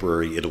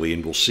contemporary Italy,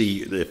 and we'll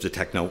see if the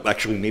techno,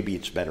 actually maybe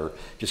it's better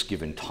just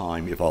given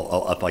time if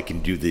I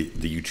can do the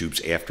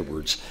YouTubes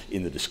afterwards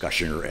in the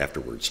discussion or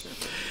afterwards.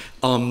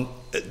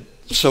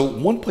 So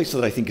one place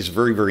that I think is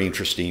very, very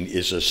interesting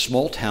is a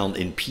small town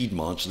in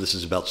Piedmont. So this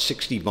is about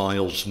 60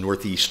 miles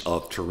northeast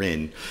of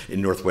Turin in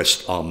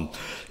northwest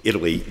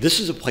Italy. This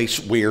is a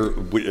place where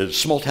a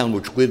small town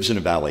which lives in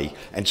a valley,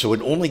 and so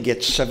it only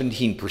gets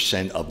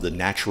 17% of the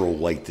natural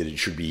light that it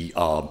should be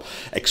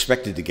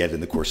expected to get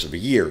in the course of a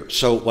year.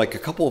 So like a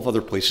couple of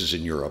other places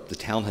in Europe, the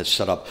town has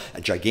set up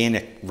a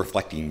gigantic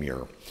reflecting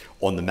mirror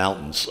on the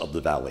mountains of the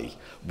valley,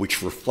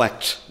 which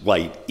reflect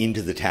light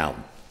into the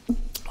town.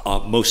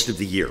 Most of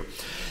the year.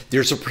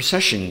 There's a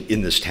procession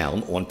in this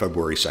town on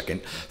February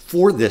 2nd.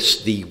 For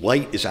this, the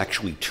light is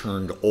actually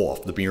turned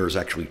off. The mirror is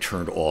actually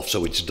turned off,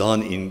 so it's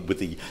done with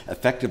the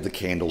effect of the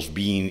candles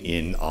being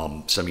in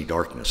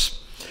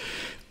semi-darkness.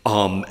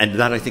 And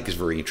that I think is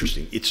very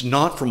interesting. It's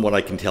not, from what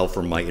I can tell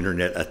from my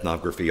internet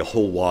ethnography, a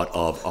whole lot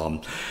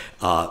of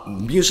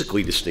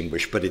musically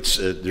distinguished, but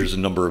there's a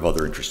number of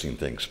other interesting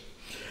things.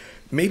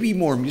 Maybe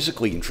more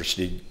musically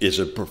interested is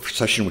a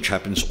procession which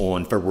happens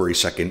on February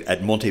 2nd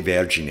at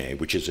Montevergine,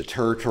 which is a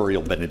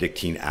territorial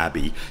Benedictine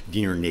abbey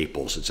near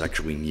Naples. It's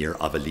actually near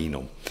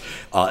Avellino.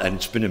 And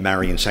it's been a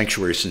Marian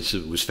sanctuary since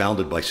it was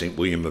founded by St.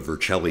 William of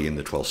Vercelli in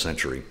the 12th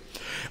century.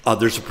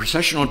 There's a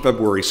procession on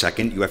February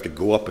 2nd. You have to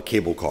go up a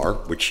cable car,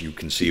 which you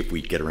can see if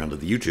we get around to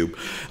the YouTube,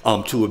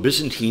 to a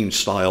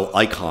Byzantine-style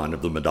icon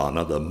of the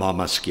Madonna, the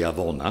Mamma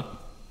Schiavona.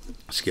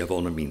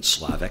 Schiavona means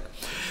Slavic,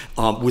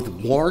 with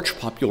large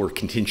popular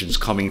contingents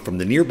coming from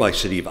the nearby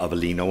city of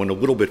Avellino and a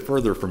little bit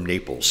further from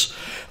Naples.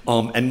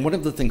 And one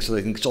of the things that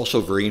I think is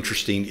also very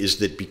interesting is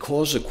that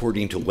because,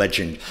 according to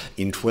legend,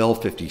 in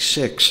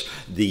 1256,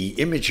 the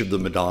image of the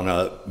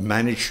Madonna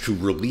managed to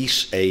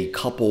release a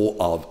couple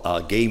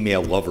of gay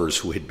male lovers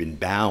who had been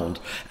bound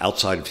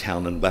outside of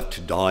town and left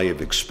to die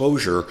of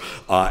exposure,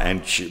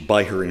 and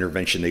by her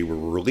intervention they were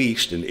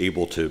released and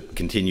able to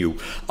continue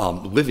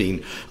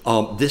living.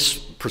 This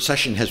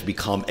procession has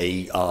become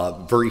a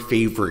very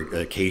favorite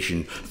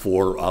occasion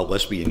for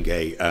lesbian,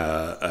 gay,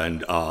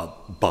 and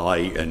bi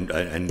and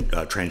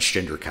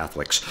transgender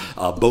Catholics,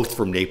 both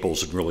from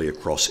Naples and really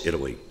across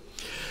Italy.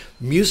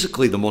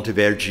 Musically, the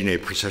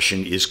Montevergine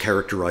procession is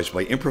characterized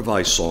by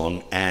improvised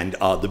song and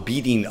the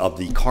beating of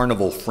the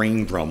carnival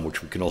frame drum,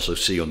 which we can also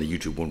see on the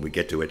YouTube when we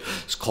get to it.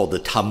 It's called the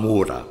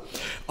tamura.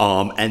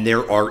 And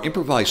there are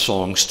improvised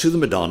songs to the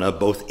Madonna,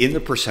 both in the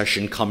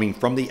procession coming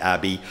from the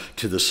abbey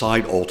to the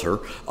side altar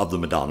of the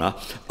Madonna,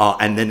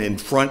 and then in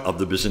front of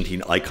the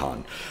Byzantine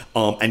icon.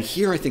 And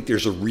here I think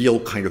there's a real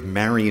kind of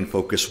Marian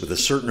focus with a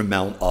certain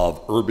amount of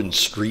urban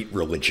street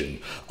religion,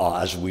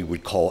 as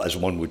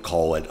one would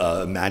call it,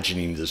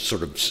 imagining the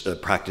sort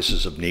of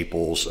practices of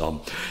Naples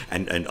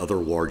and other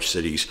large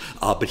cities.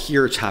 But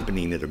here it's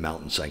happening at a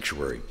mountain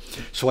sanctuary.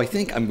 So I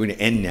think I'm going to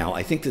end now.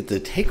 I think that the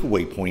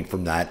takeaway point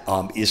from that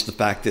is the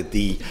fact that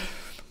the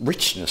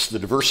richness, the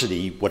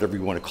diversity, whatever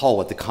you want to call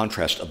it, the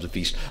contrast of the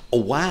feast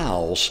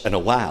allows and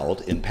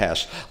allowed in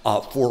past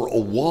for a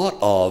lot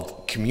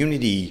of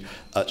community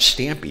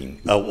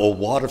stamping, a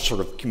lot of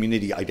sort of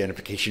community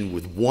identification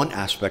with one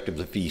aspect of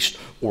the feast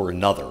or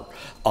another.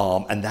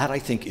 And that, I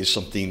think, is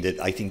something that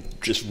I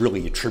think just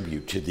really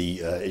attribute to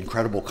the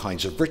incredible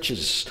kinds of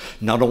riches,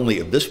 not only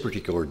of this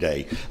particular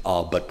day,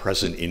 but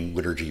present in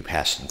liturgy,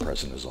 past and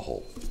present as a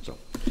whole. So,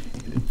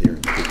 there.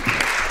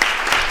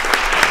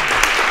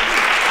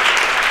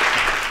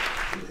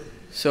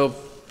 So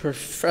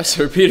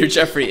Professor Peter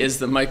Jeffery is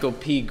the Michael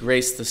P.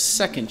 Grace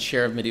II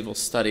Chair of Medieval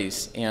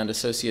Studies and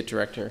Associate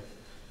Director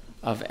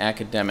of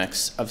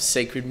Academics of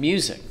Sacred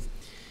Music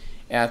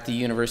at the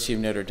University of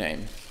Notre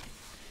Dame.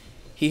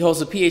 He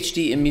holds a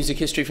PhD in music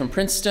history from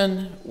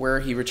Princeton,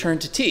 where he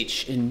returned to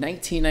teach in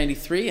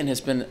 1993 and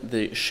has been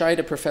the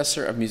Scheide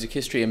Professor of Music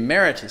History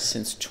Emeritus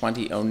since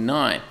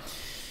 2009.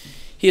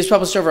 He has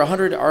published over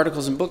 100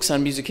 articles and books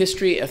on music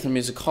history,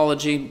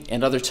 ethnomusicology,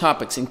 and other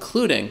topics,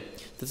 including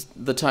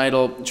the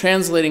title,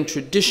 Translating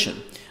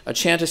Tradition. A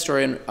chant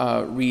historian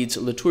reads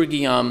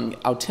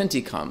Liturgiam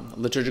Authenticam,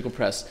 Liturgical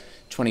Press,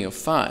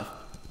 2005.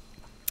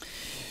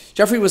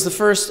 Jeffery was the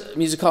first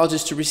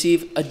musicologist to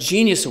receive a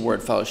Genius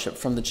Award Fellowship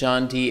from the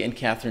John D. and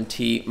Catherine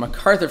T.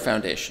 MacArthur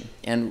Foundation.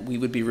 And we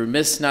would be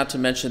remiss not to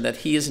mention that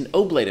he is an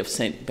oblate of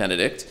St.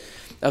 Benedict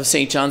of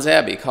St. John's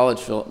Abbey,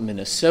 Collegeville,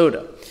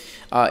 Minnesota.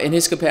 In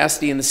his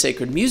capacity in the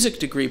Sacred Music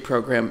degree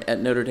program at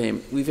Notre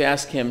Dame, we've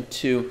asked him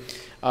to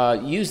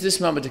use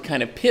this moment to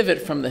kind of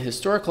pivot from the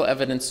historical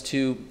evidence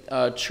to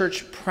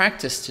church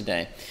practice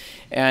today.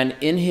 And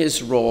in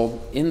his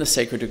role in the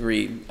Sacred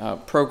Degree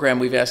program,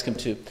 we've asked him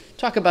to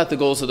talk about the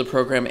goals of the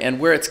program and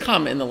where it's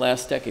come in the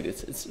last decade.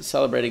 It's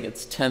celebrating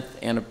its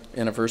 10th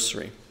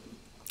anniversary.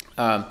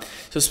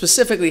 So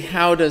specifically,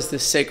 how does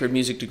this Sacred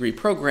Music Degree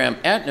program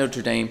at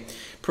Notre Dame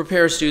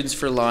prepare students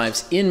for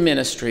lives in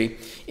ministry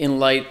in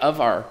light of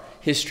our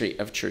history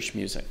of church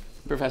music?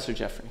 Professor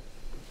Jeffery.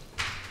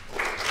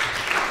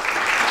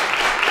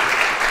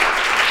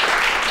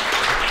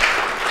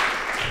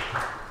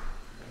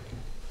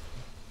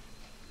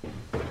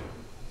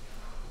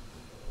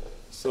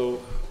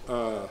 So,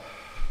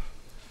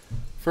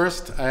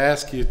 first I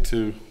ask you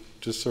to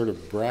just sort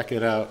of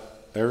bracket out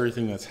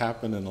everything that's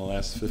happened in the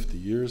last 50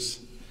 years.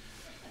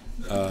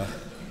 I'll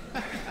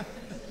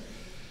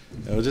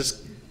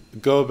just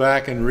go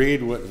back and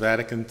read what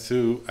Vatican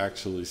II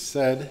actually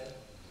said,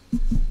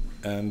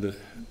 and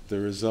the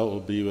result will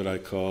be what I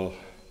call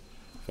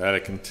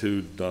Vatican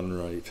II done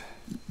right.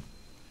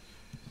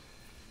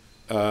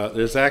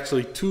 There's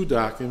actually two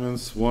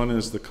documents. One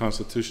is the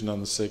Constitution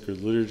on the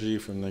Sacred Liturgy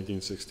from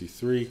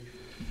 1963,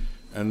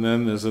 and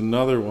then there's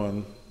another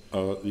one,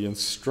 the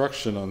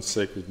Instruction on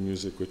Sacred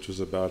Music, which was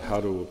about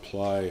how to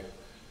apply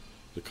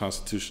the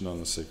Constitution on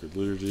the Sacred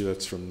Liturgy.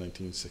 That's from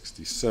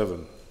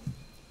 1967.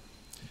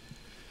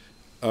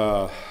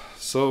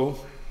 So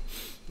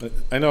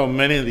I know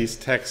many of these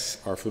texts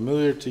are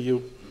familiar to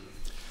you,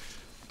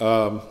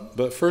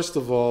 but first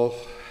of all,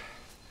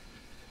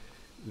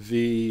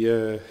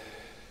 the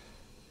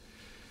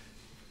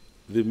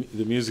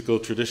musical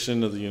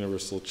tradition of the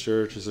Universal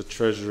Church is a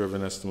treasure of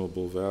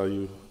inestimable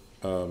value,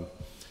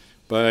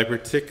 but I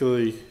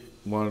particularly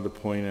wanted to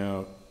point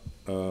out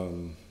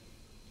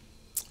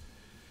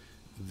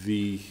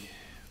is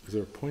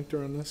there a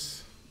pointer on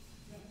this?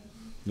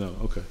 No,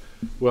 okay.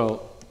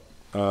 Well,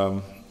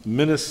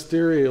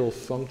 ministerial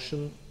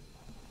function,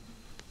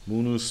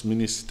 munus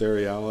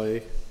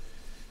ministeriale.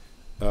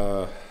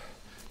 The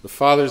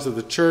fathers of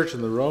the church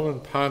and the Roman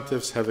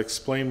pontiffs have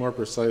explained more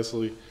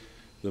precisely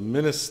the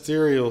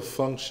ministerial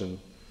function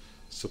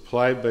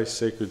supplied by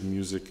sacred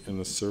music in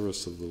the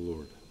service of the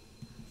Lord.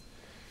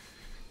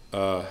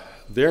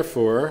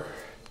 Therefore,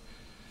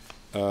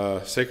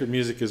 sacred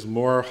music is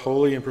more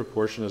holy in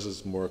proportion as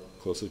it's more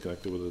closely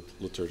connected with a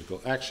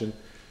liturgical action.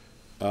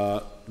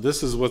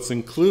 This is what's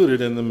included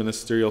in the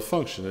ministerial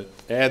function. It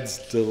adds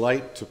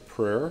delight to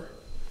prayer,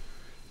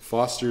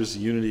 fosters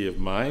unity of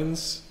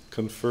minds,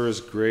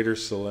 confers greater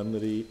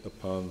solemnity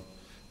upon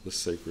the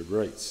sacred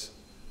rites.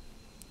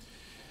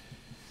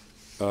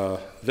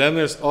 Then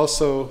there's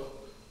also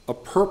a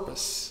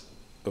purpose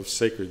of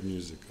sacred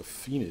music, a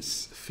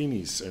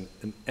finis,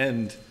 an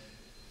end.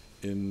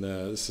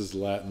 This is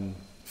Latin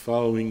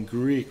following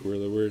Greek, where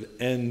the word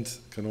end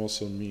can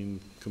also mean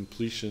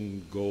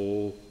completion,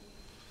 goal,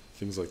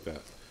 things like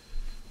that.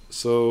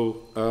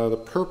 So the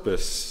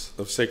purpose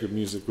of sacred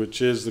music,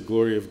 which is the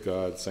glory of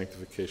God,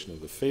 sanctification of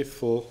the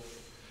faithful.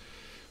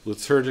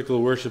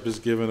 Liturgical worship is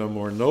given a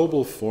more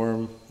noble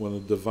form when the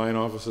divine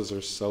offices are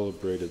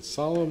celebrated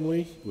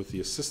solemnly with the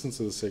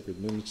assistance of the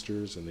sacred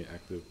ministers and the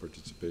active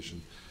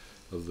participation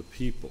of the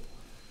people.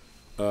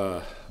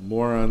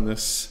 More on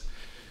this.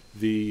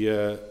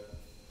 The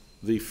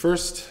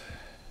first,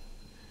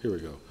 here we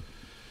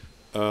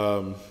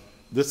go.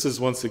 This is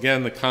once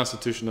again the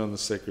Constitution on the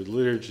Sacred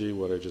Liturgy,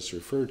 what I just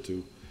referred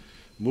to.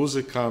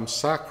 Musicam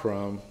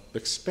Sacram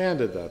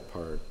expanded that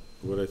part,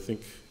 what I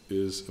think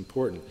is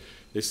important.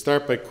 They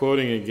start by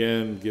quoting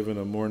again, given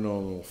a more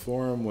normal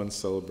form when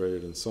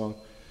celebrated in song.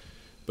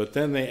 But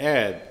then they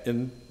add,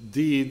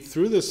 indeed,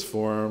 through this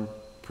form,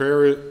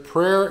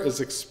 prayer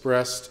is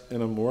expressed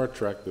in a more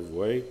attractive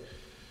way.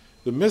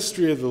 The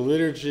mystery of the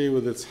liturgy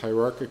with its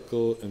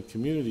hierarchical and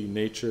community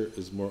nature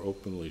is more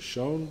openly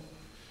shown.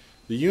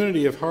 The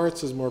unity of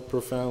hearts is more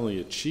profoundly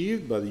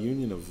achieved by the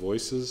union of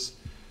voices.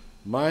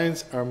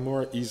 Minds are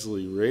more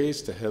easily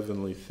raised to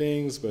heavenly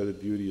things by the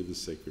beauty of the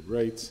sacred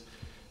rites.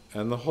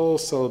 And the whole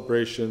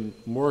celebration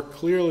more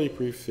clearly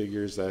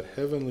prefigures that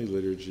heavenly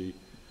liturgy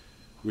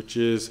which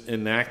is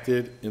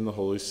enacted in the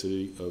holy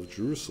city of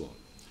Jerusalem.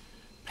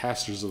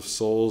 Pastors of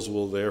souls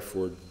will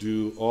therefore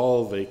do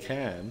all they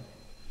can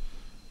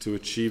to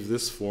achieve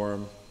this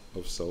form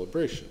of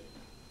celebration.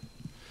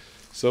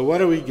 So what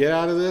do we get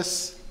out of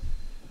this?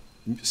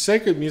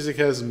 Sacred music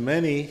has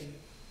many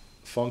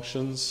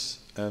functions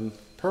and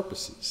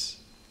purposes.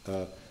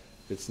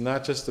 It's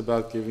not just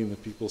about giving the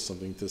people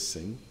something to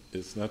sing.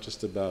 It's not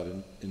just about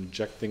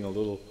injecting a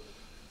little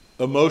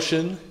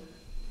emotion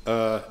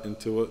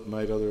into what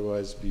might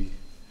otherwise be,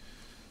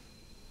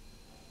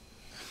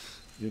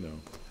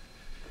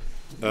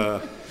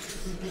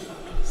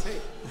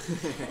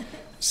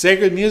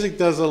 Sacred music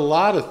does a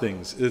lot of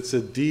things. It's a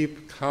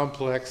deep,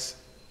 complex,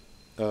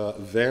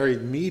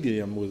 varied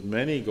medium with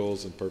many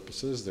goals and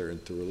purposes. They're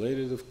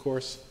interrelated, of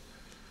course.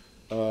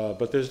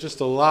 But there's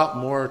just a lot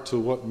more to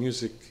what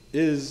music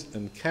is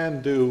and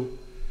can do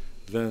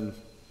than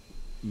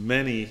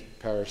many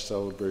parish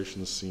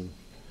celebrations seem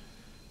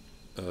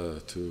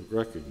to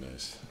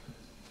recognize.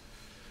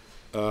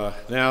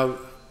 Now,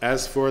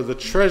 as for the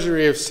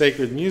treasury of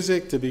sacred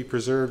music to be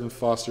preserved and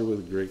fostered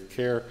with great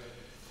care,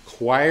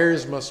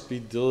 choirs must be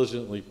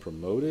diligently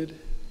promoted.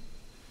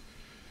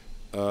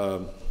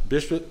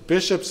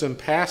 Bishops and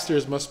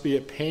pastors must be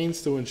at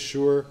pains to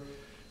ensure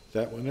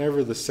that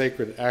whenever the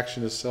sacred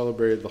action is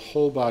celebrated, the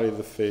whole body of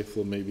the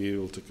faithful may be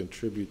able to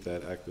contribute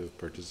that active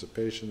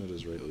participation that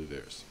is rightly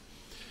theirs.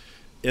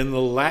 In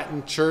the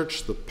Latin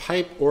Church, the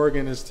pipe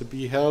organ is to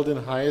be held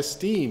in high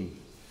esteem,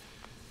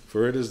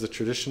 for it is the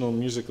traditional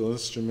musical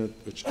instrument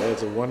which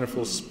adds a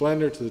wonderful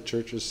splendor to the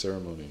Church's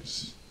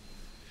ceremonies.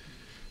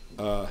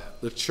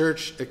 The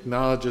Church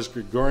acknowledges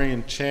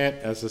Gregorian chant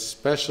as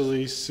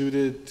especially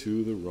suited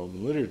to the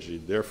Roman liturgy.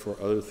 Therefore,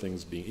 other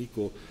things being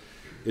equal,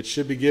 it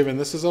should be given.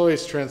 This is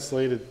always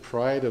translated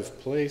pride of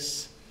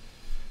place,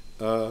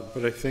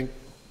 but I think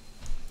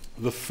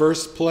the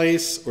first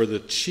place or the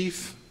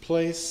chief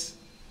place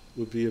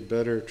would be a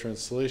better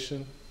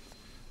translation,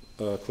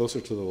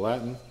 closer to the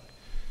Latin.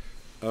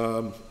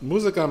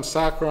 Musicam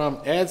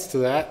sacram adds to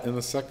that in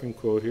the second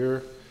quote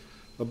here.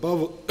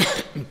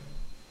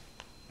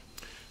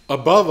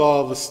 Above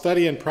all, the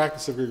study and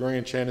practice of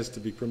Gregorian chant is to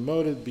be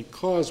promoted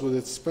because, with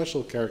its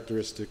special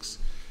characteristics,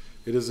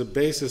 it is a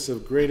basis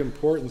of great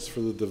importance for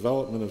the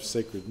development of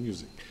sacred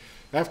music.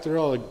 After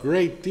all, a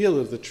great deal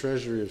of the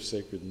treasury of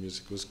sacred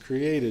music was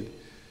created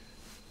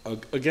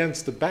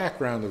against the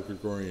background of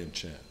Gregorian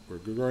chant, where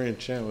Gregorian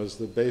chant was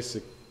the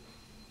basic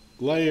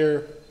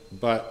layer,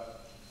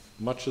 but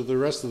much of the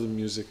rest of the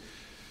music,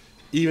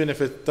 even if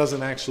it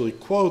doesn't actually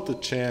quote the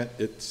chant,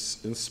 it's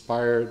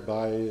inspired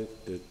by it,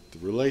 it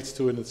relates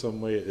to it in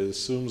some way, it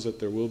assumes that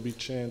there will be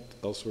chant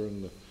elsewhere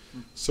in the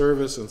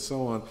service and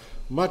so on.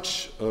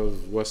 Much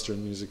of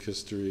Western music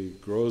history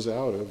grows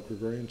out of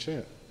Gregorian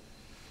chant.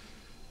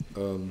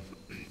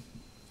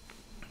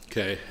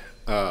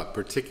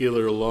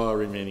 Particular law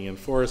remaining in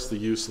force, the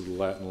use of the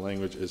Latin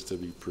language is to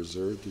be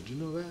preserved. Did you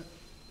know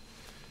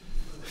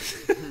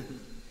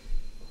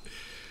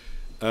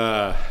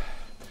that?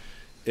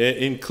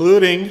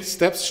 Including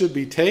steps should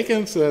be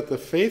taken so that the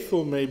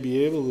faithful may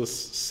be able to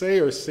say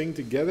or sing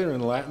together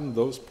in Latin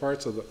those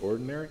parts of the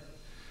ordinary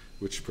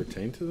which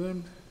pertain to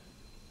them.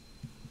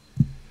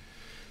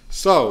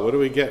 So, what do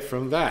we get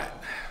from that?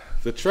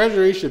 The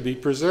treasury should be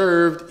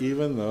preserved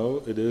even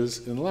though it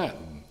is in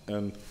Latin.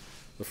 And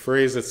the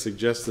phrase that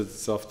suggested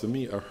itself to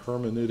me, a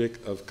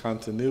hermeneutic of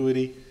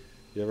continuity.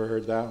 You ever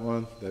heard that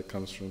one? That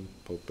comes from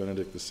Pope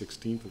Benedict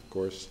XVI, of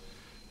course.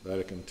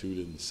 Vatican II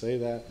didn't say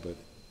that, but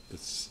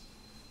it's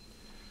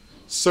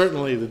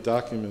certainly the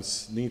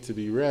documents need to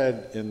be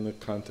read in the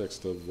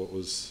context of what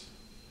was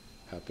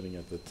happening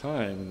at the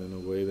time and in a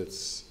way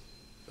that's,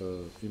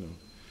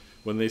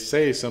 when they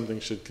say something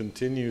should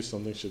continue,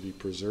 something should be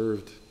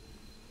preserved,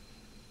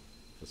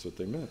 that's what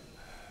they meant.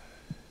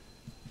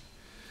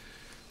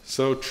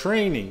 So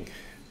training.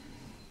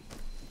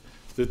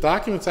 The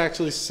documents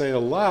actually say a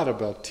lot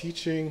about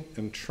teaching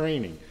and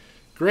training.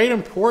 Great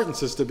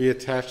importance is to be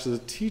attached to the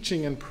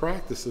teaching and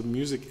practice of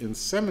music in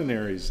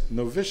seminaries,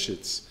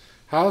 novitiates,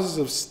 houses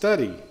of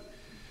study,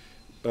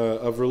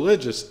 of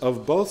religious,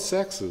 of both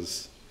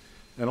sexes,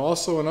 and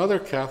also in other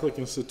Catholic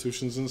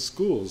institutions and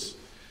schools.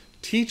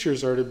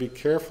 Teachers are to be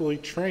carefully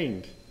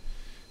trained.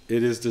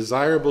 It is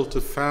desirable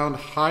to found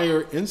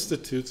higher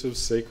institutes of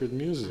sacred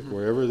music,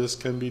 wherever this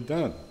can be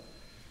done.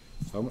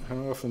 How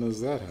often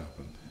has that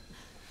happened?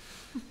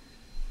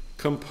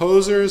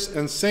 Composers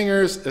and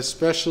singers,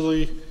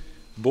 especially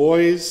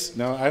boys.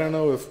 Now, I don't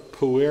know if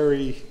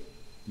pueri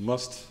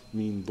must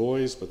mean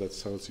boys, but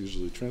that's how it's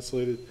usually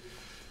translated.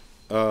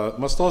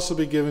 Must also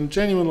be given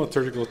genuine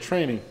liturgical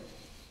training.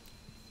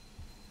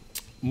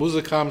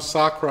 Musicam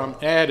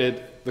sacram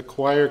added, the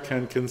choir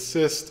can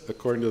consist,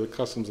 according to the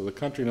customs of the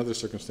country and other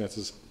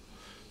circumstances,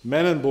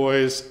 men and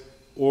boys,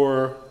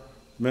 or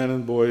men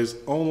and boys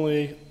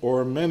only,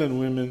 or men and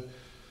women,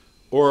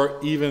 or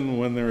even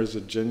when there is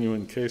a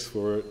genuine case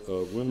for it,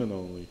 women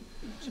only.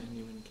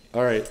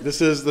 All right,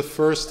 this is the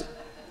first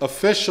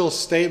official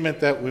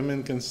statement that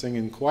women can sing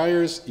in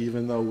choirs,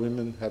 even though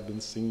women have been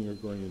singing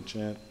Gregorian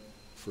chant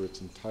for its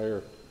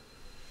entire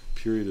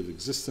period of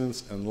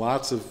existence, and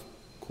lots of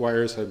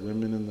choirs had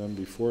women in them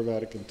before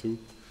Vatican II.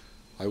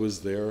 I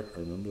was there, I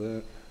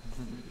remember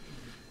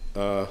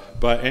that.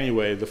 But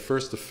anyway, the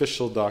first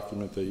official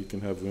document that you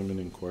can have women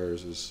in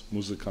choirs is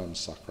Musicam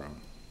Sacram.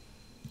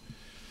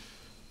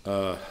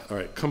 All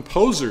right,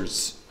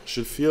 composers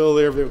should feel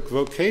their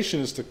vocation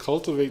is to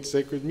cultivate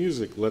sacred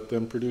music. Let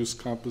them produce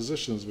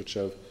compositions which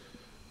have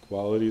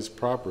qualities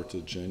proper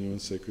to genuine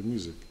sacred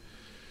music.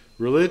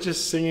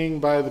 Religious singing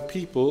by the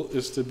people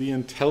is to be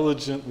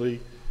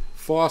intelligently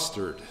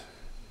fostered.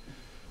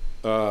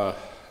 Now,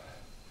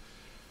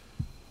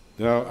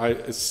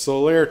 it's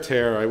solere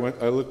terre.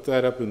 I looked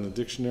that up in the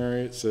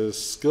dictionary. It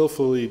says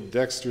skillfully,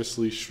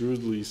 dexterously,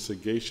 shrewdly,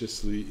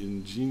 sagaciously,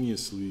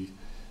 ingeniously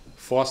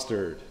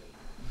fostered.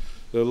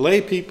 The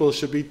lay people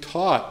should be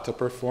taught to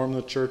perform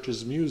the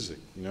church's music,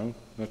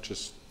 not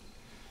just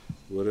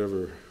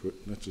whatever,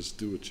 not just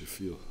do what you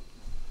feel.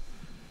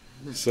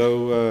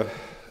 So,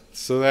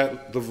 so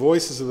that the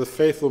voices of the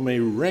faithful may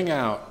ring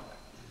out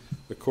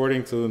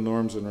according to the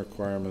norms and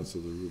requirements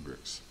of the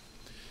rubrics.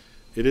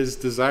 It is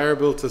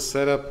desirable to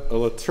set up a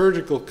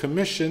liturgical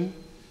commission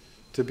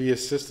to be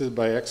assisted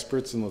by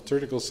experts in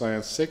liturgical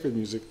science, sacred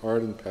music,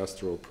 art, and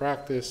pastoral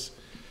practice.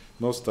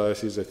 Most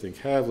dioceses, I think,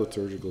 have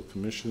liturgical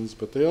commissions,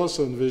 but they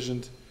also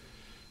envisioned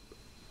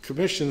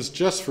commissions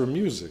just for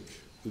music.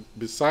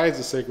 Besides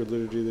the sacred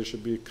liturgy, there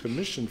should be a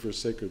commission for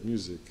sacred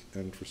music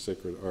and for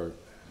sacred art.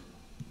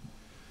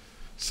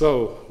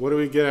 So, what do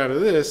we get out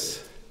of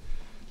this?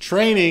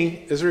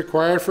 Training is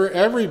required for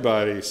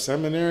everybody: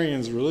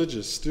 seminarians,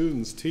 religious,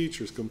 students,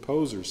 teachers,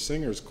 composers,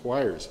 singers,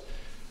 choirs,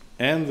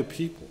 and the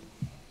people.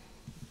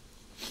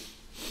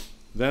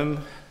 Then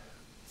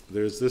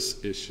there's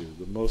this issue,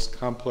 the most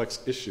complex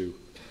issue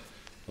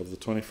of the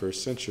 21st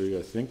century,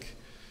 I think.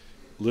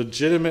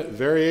 Legitimate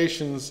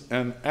variations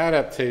and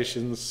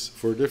adaptations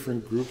for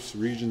different groups,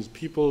 regions,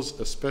 peoples,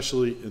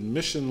 especially in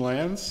mission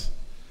lands,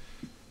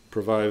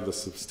 provided the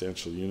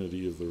substantial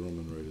unity of the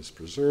Roman Rite is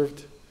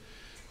preserved.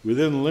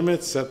 Within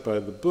limits set by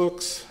the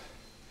books,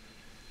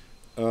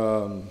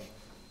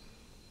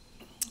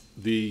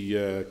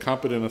 the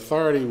competent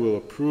authority will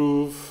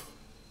approve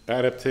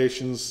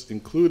adaptations,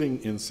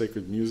 including in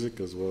sacred music,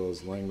 as well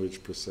as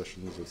language,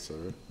 processions,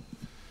 etc.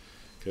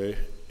 Okay.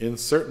 In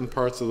certain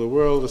parts of the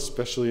world,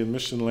 especially in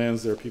mission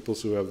lands, there are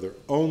peoples who have their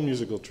own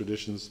musical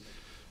traditions,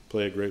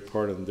 play a great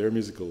part in their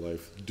musical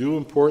life. Due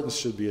importance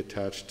should be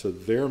attached to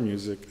their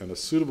music and a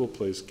suitable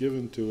place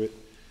given to it.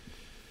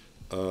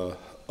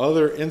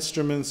 Other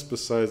instruments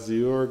besides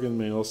the organ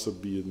may also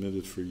be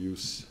admitted for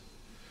use.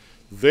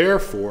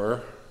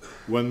 Therefore,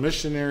 when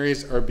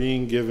missionaries are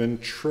being given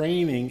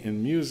training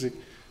in music,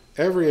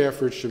 every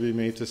effort should be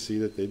made to see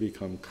that they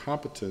become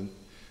competent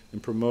in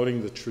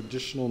promoting the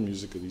traditional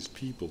music of these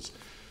peoples.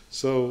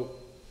 So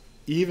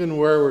even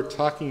where we're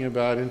talking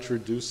about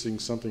introducing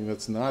something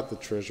that's not the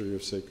treasury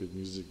of sacred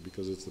music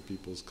because it's the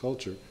people's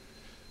culture,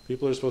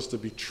 people are supposed to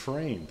be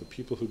trained. The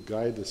people who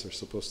guide this are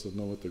supposed to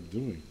know what they're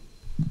doing.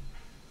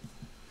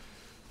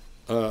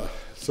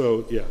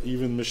 So yeah,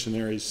 even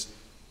missionaries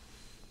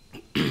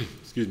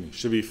excuse me,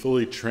 should be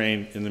fully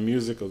trained in the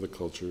music of the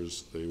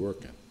cultures they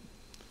work in.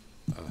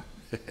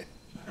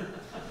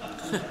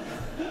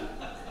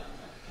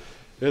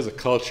 There's a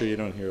culture you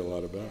don't hear a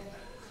lot about.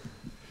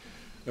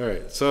 All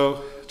right,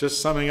 so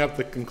just summing up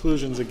the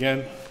conclusions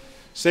again.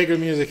 Sacred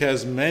music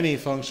has many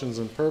functions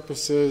and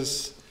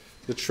purposes.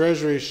 The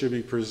treasury should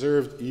be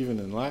preserved even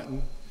in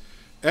Latin.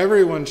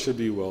 Everyone should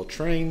be well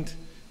trained.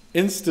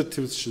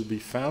 Institutes should be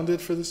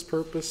founded for this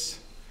purpose.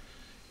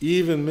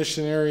 Even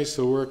missionaries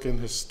who work in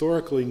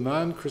historically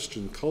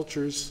non-Christian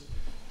cultures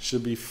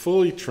should be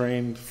fully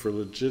trained for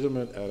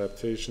legitimate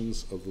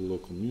adaptations of the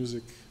local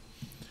music.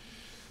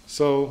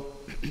 So,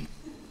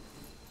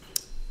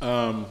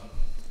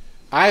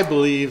 I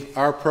believe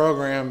our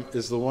program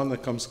is the one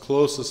that comes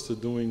closest to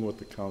doing what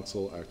the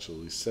council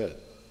actually said.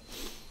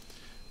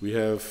 We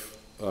have,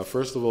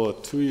 first of all, a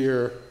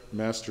 2-year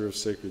Master of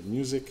Sacred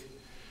Music.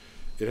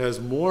 It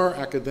has more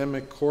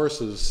academic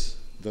courses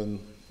than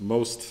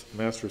most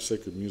Master of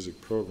Sacred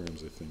Music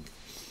programs, I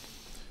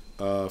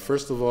think.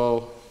 First of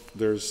all,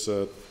 there's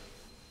 12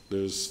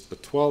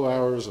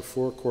 hours of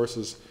 4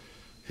 courses: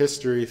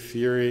 history,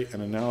 theory,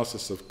 and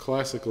analysis of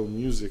classical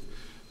music.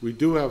 We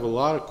do have a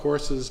lot of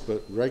courses,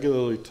 but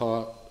regularly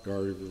taught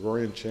are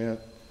Gregorian chant,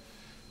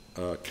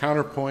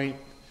 counterpoint,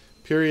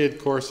 period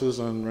courses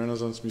on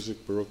Renaissance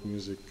music, Baroque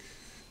music,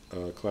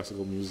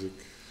 classical music,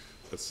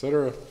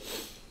 etc.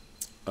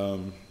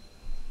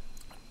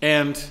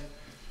 And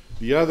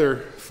the other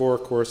 4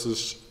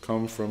 courses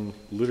come from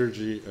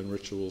liturgy and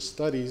ritual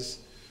studies.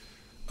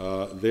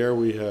 There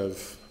we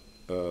have,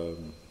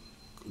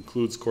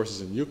 includes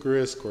courses in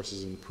Eucharist,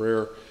 courses in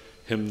prayer,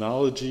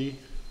 hymnology,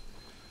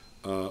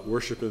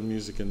 worship and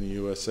music in the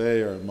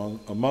USA are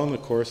among the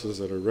courses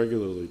that are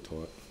regularly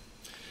taught.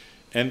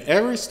 And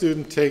every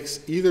student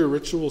takes either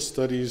ritual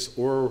studies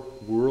or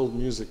world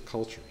music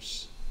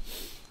cultures.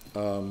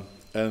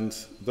 And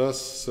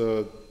thus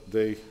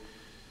they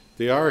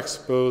are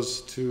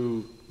exposed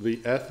to the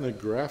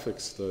ethnographic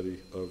study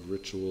of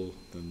ritual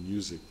and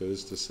music. That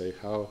is to say,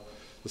 how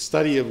the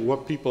study of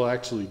what people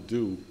actually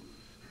do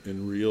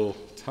in real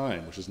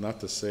time, which is not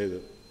to say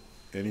that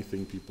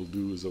anything people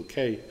do is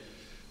okay,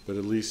 but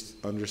at least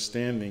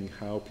understanding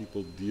how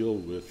people deal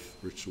with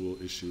ritual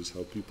issues,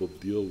 how people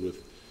deal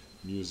with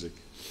music.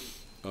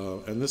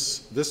 And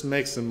this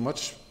makes them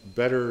much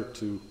better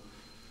to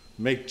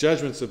make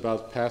judgments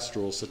about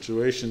pastoral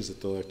situations that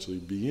they'll actually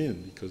be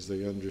in, because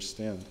they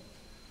understand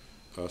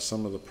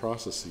some of the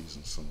processes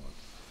and so on.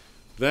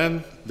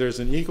 Then there's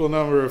an equal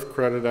number of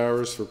credit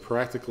hours for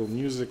practical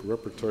music,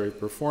 repertory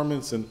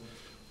performance, and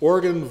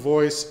organ,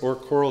 voice, or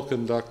choral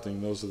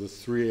conducting. Those are the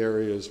 3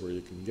 areas where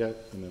you can get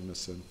an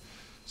MSN.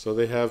 So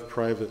they have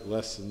private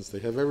lessons, they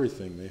have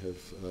everything. They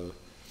have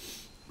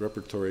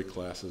repertory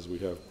classes, we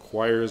have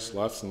choirs,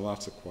 lots and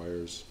lots of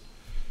choirs.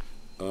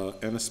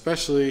 And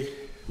especially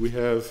we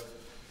have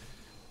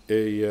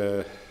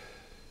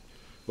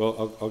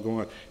well, I'll go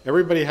on.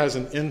 Everybody has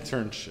an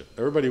internship.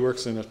 Everybody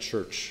works in a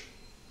church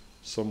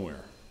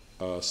somewhere.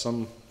 A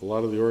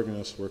lot of the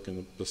organists work in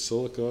the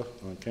basilica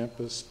on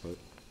campus, but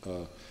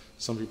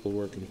some people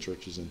work in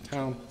churches in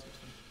town.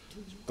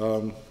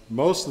 Many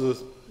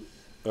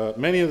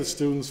of the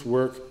students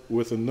work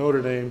with a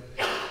Notre Dame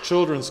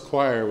children's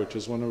choir, which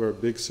is one of our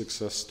big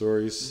success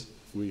stories.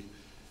 We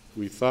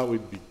thought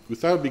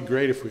it'd be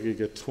great if we could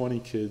get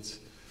 20 kids,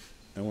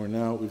 and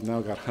we've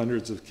now got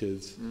hundreds of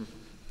kids.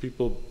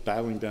 People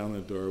battling down the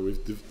door.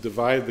 We've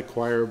divided the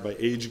choir by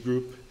age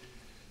group.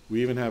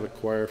 We even have a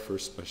choir for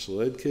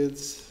special ed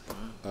kids.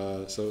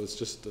 So it's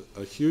just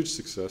a huge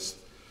success,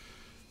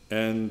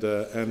 and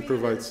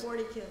provides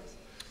 340 kids.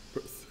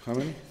 How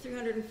many?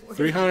 340.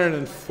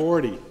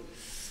 340.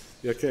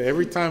 Okay,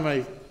 every time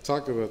I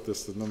talk about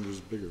this, the number's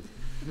bigger.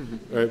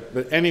 Right,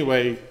 but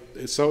anyway,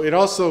 so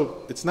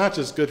it's not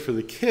just good for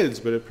the kids,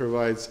 but it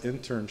provides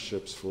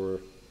internships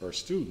for our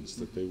students,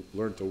 that they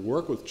learn to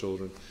work with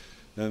children,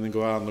 and then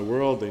go out in the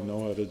world, they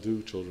know how to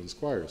do children's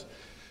choirs.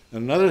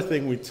 Another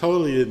thing we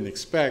totally didn't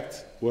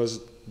expect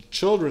was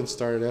children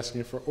started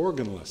asking for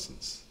organ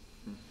lessons.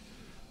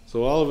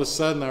 So all of a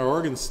sudden, our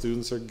organ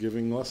students are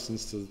giving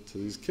lessons to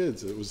these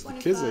kids. It was 25.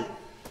 The kids,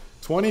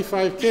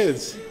 25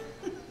 kids.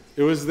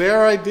 It was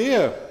their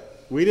idea.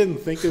 We didn't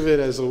think of it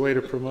as a way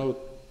to promote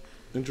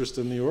interest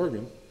in the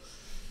organ,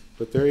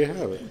 but there you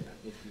have it.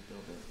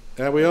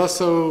 And we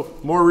also,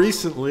 more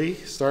recently,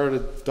 started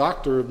a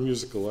Doctor of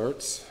Musical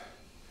Arts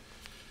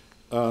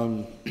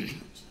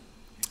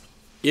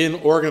in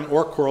organ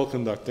or choral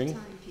conducting. 2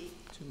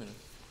 minutes.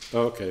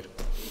 Okay.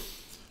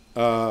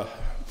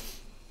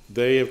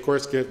 They, of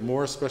course, get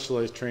more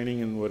specialized training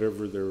in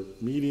whatever their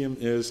medium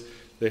is.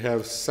 They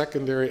have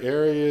secondary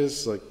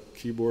areas, like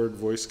keyboard,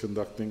 voice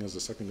conducting as a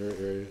secondary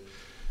area.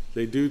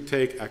 They do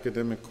take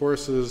academic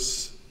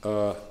courses,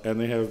 and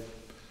they have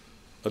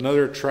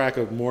another track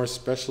of more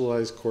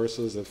specialized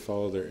courses that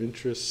follow their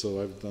interests.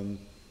 So I've done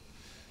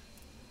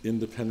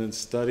independent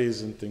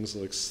studies in things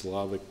like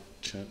Slavic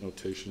chant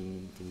notation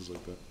and things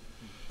like that.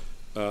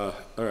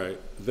 All right,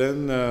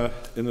 then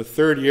in the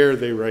third year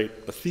they write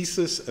a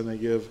thesis and they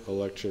give a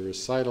lecture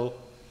recital.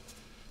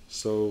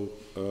 So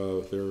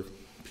there are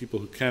people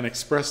who can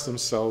express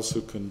themselves,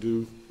 who can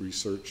do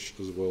research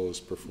as well as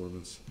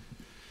performance.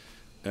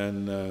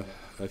 And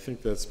I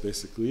think that's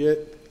basically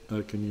it.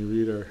 Can you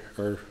read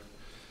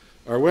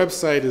our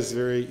website is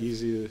very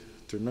easy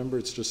to remember.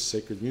 It's just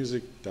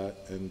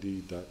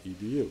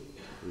sacredmusic.nd.edu.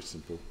 Very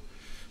simple.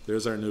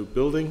 There's our new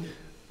building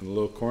in the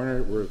low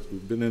corner.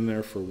 We've been in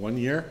there for 1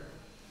 year.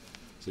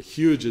 It's a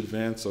huge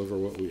advance over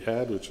what we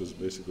had, which was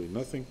basically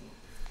nothing.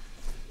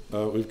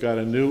 We've got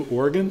a new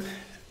organ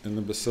in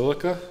the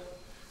basilica.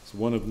 It's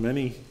one of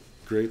many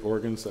great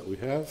organs that we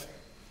have.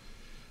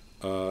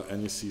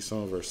 And you see some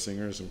of our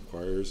singers and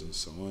choirs and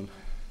so on.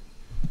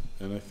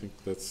 And I think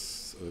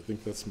that's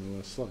my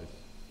last slide.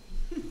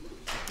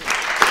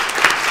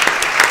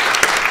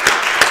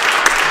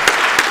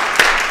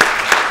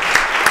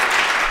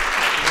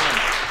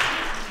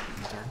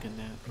 Darken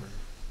that or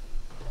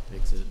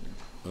fix it.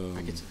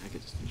 I could just do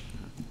it.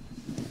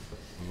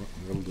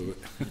 That'll do it.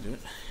 You do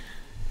it.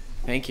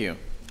 Thank you.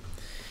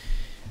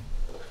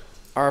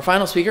 Our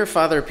final speaker,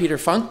 Father Peter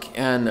Funk,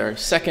 and our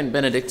second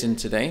Benedictine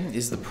today,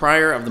 is the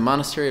prior of the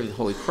Monastery of the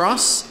Holy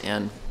Cross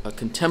and a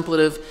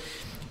contemplative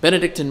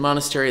Benedictine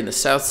monastery in the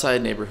south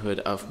side neighborhood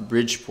of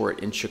Bridgeport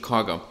in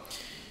Chicago.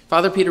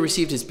 Father Peter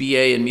received his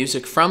BA in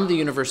music from the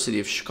University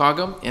of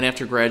Chicago, and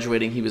after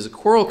graduating, he was a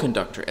choral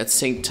conductor at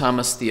St.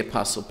 Thomas the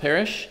Apostle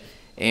Parish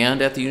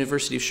and at the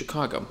University of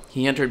Chicago.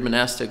 He entered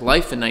monastic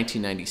life in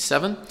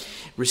 1997,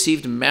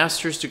 received a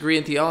master's degree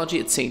in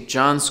theology at St.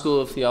 John's School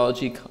of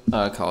Theology,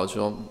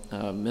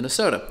 Collegeville,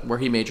 Minnesota, where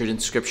he majored in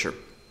scripture.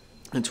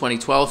 In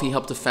 2012, he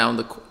helped to found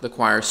the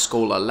choir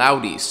Schola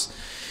Laudis,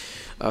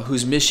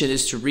 whose mission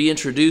is to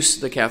reintroduce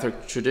the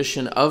Catholic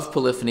tradition of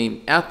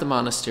polyphony at the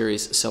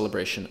monastery's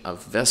celebration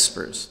of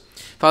Vespers.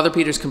 Father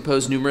Peter's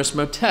composed numerous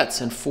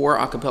motets and 4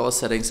 a cappella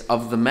settings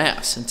of the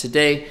Mass, and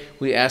today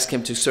we ask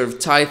him to sort of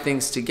tie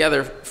things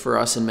together for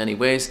us in many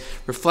ways,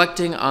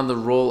 reflecting on the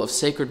role of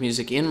sacred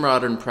music in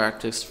modern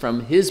practice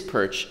from his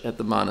perch at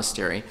the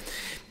monastery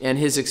and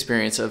his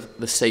experience of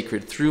the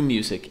sacred through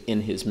music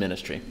in his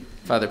ministry.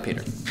 Father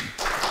Peter.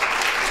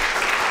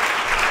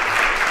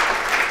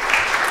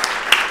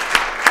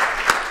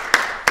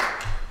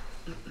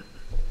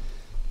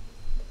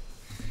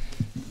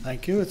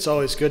 Thank you. It's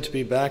always good to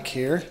be back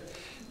here,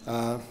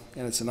 and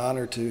it's an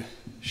honor to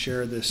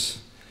share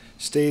this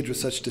stage with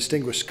such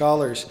distinguished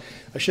scholars.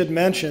 I should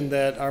mention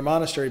that our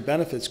monastery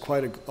benefits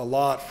quite a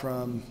lot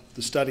from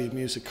the study of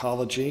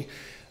musicology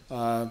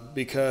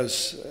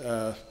because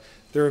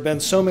there have been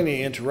so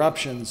many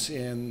interruptions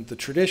in the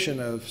tradition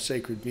of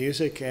sacred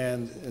music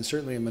and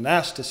certainly in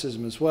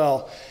monasticism as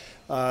well,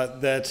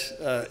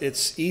 that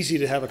it's easy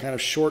to have a kind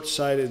of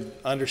short-sighted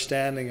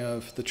understanding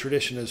of the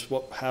tradition as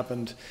what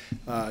happened,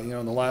 in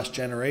the last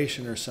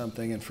generation or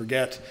something, and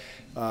forget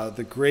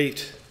the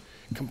great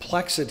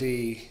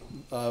complexity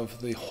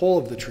of the whole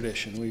of the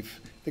tradition. We've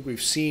think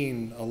we've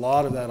seen a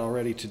lot of that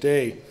already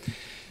today.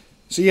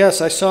 So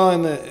yes, I saw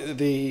in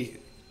the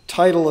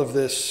title of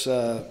this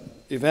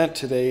event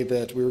today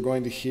that we were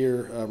going to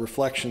hear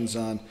reflections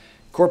on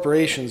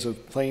incorporations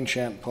of plain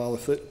chant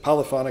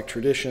polyphonic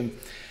tradition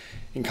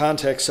in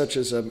contexts such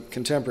as a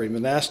contemporary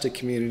monastic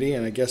community,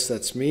 and I guess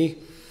that's me.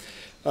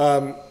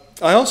 I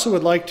also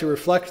would like to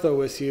reflect, though,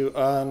 with you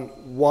on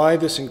why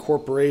this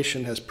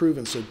incorporation has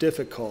proven so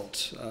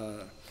difficult.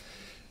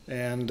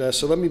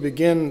 So let me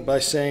begin by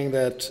saying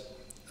that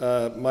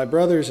my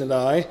brothers and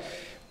I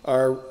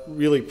are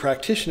really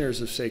practitioners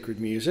of sacred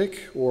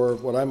music, or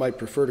what I might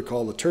prefer to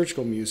call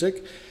liturgical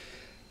music.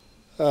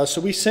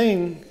 So we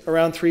sing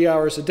around 3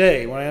 hours a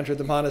day. When I entered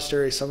the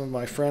monastery, some of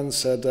my friends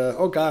said,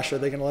 oh gosh, are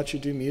they going to let you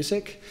do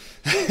music?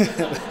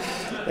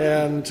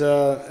 And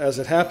as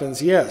it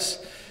happens,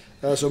 yes.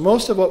 So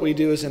most of what we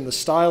do is in the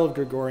style of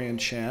Gregorian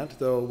chant,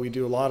 though we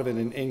do a lot of it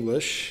in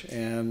English.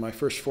 And my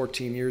first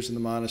 14 years in the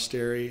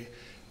monastery,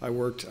 I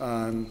worked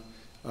on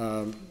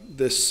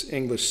this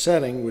English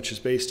setting, which is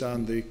based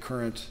on the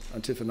current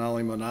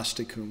Antiphonale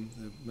Monasticum,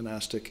 the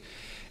monastic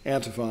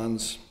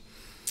antiphons.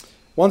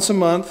 Once a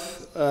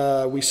month,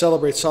 we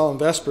celebrate Solemn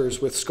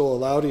Vespers with Schola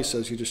Laudis,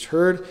 as you just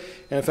heard.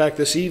 And in fact,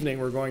 this evening,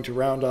 we're going to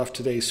round off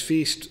today's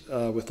feast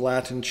with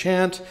Latin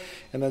chant,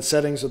 and then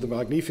settings of the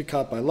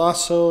Magnificat by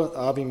Lasso,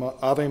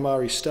 Ave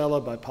Maris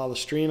Stella by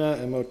Palestrina,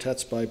 and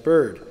motets by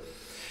Bird.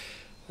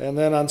 And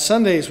then on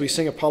Sundays, we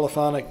sing a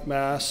polyphonic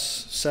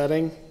mass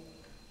setting,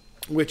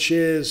 which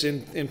is,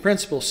 in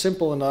principle,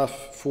 simple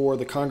enough for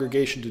the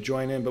congregation to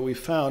join in, but we've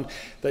found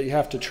that you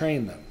have to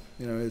train them.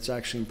 You know, it's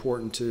actually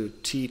important to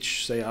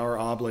teach, say, our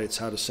oblates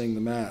how to sing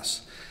the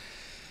Mass.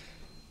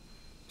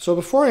 So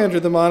before I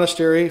entered the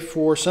monastery,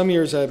 for some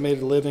years I've made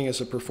a living as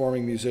a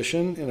performing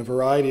musician in a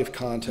variety of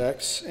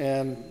contexts,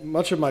 and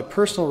much of my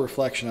personal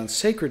reflection on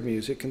sacred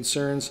music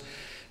concerns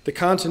the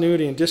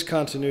continuity and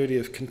discontinuity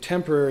of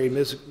contemporary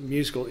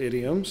musical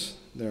idioms.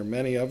 There are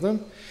many of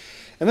them.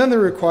 And then the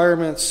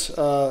requirements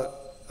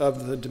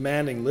of the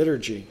demanding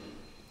liturgy.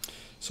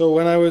 So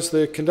when I was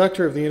the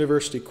conductor of the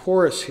university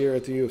chorus here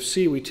at the U of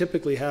C, we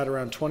typically had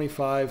around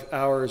 25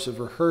 hours of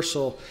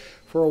rehearsal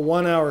for a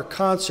 1-hour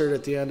concert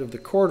at the end of the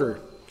quarter.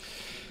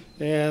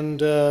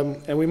 And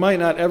we might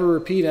not ever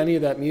repeat any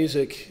of that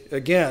music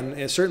again,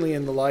 and certainly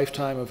in the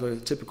lifetime of a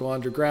typical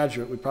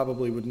undergraduate, we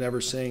probably would never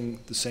sing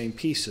the same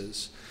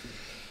pieces.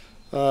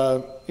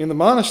 In the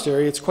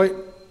monastery, it's quite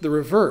the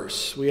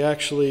reverse. We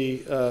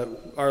actually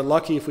are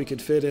lucky if we could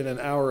fit in an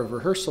hour of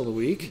rehearsal a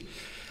week.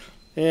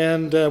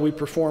 And we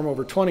perform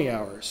over 20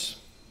 hours.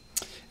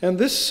 And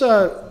this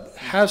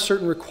has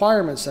certain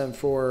requirements then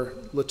for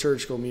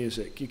liturgical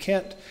music. You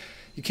can't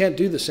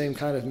do the same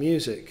kind of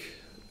music.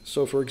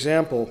 So for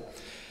example,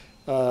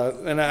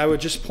 and I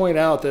would just point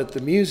out that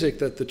the music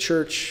that the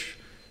church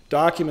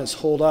documents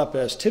hold up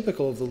as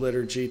typical of the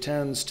liturgy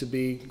tends to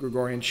be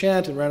Gregorian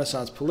chant and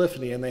Renaissance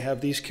polyphony, and they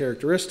have these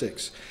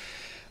characteristics.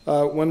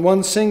 When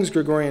one sings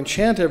Gregorian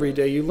chant every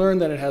day, you learn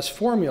that it has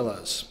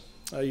formulas.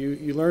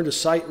 You learn to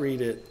sight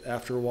read it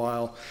after a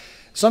while.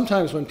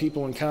 Sometimes when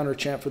people encounter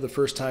chant for the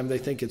first time, they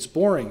think it's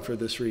boring for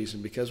this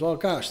reason, because, well,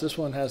 gosh, this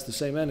one has the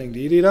same ending.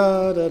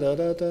 Dee-dee-da,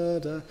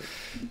 da-da-da-da-da.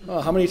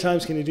 Oh, how many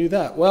times can you do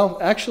that? Well,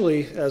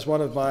 actually, as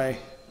one of my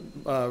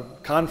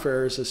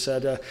confreres has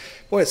said,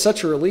 boy, it's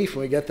such a relief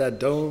when we get that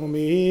do,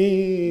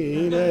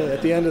 mi, da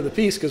at the end of the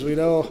piece, because we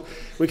know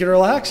we can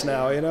relax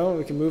now,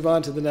 we can move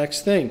on to the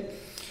next thing.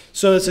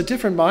 So it's a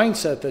different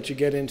mindset that you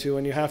get into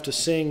when you have to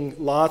sing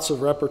lots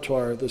of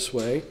repertoire this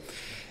way.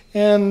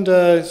 And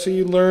so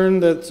you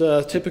learn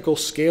that typical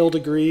scale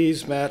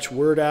degrees match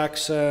word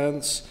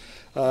accents.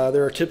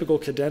 There are typical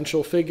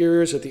cadential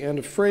figures at the end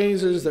of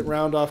phrases that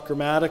round off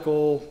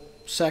grammatical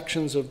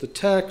sections of the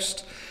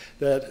text,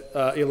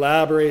 that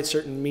elaborate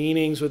certain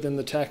meanings within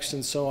the text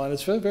and so on.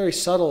 It's a very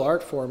subtle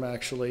art form,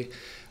 actually.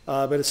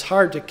 But it's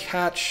hard to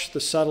catch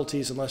the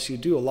subtleties unless you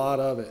do a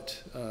lot of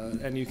it.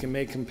 And you can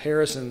make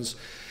comparisons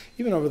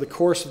even over the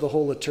course of the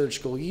whole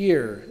liturgical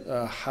year,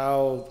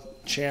 how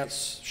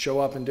chants show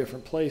up in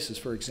different places,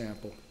 for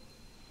example.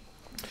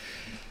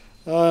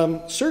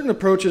 Certain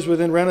approaches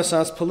within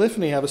Renaissance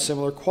polyphony have a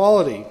similar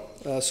quality.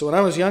 So when I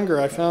was younger,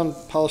 I found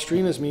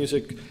Palestrina's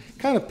music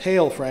kind of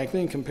pale,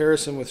 frankly, in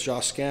comparison with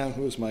Josquin,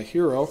 who was my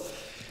hero.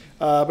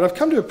 But I've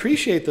come to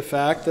appreciate the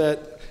fact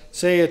that,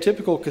 say, a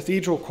typical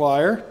cathedral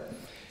choir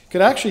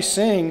could actually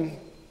sing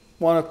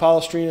one of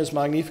Palestrina's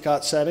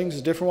Magnificat settings,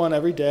 a different one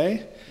every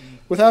day,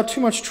 without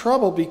too much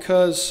trouble,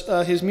 because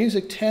his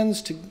music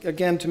tends to,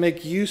 again, to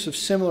make use of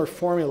similar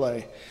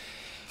formulae.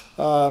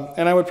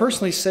 And I would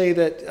personally say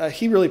that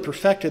he really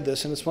perfected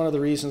this, and it's one of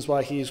the reasons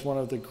why he's one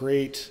of the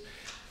great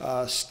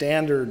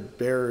standard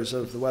bearers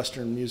of the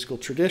Western musical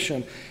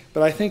tradition.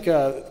 But I think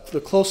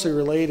the closely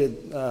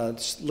related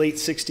late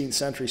 16th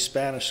century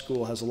Spanish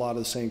school has a lot of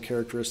the same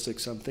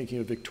characteristics. I'm thinking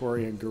of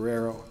Victoria and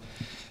Guerrero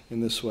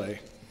in this way.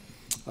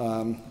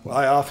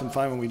 I often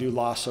find when we do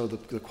Lasso,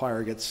 the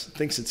choir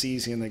thinks it's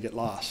easy and they get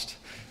lost.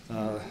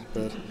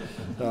 But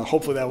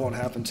hopefully that won't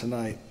happen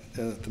tonight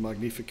at the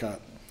Magnificat.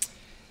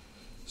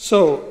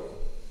 So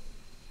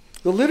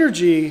The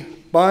liturgy,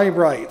 by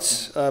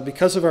rights,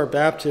 because of our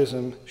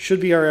baptism, should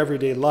be our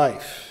everyday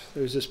life.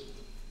 There's this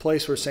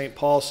place where St.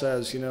 Paul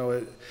says,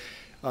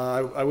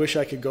 I wish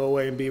I could go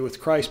away and be with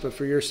Christ, but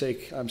for your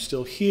sake, I'm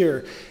still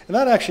here. And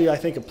that actually, I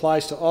think,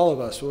 applies to all of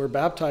us. When we're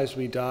baptized,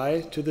 we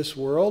die to this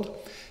world,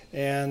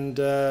 and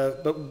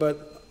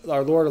but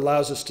our Lord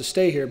allows us to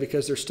stay here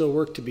because there's still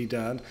work to be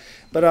done.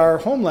 But our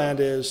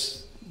homeland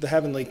is the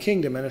heavenly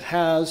kingdom, and it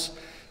has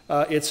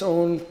its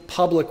own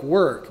public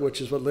work, which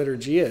is what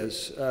liturgy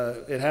is.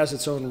 It has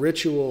its own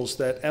rituals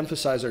that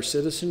emphasize our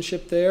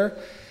citizenship there,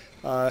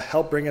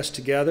 help bring us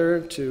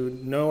together to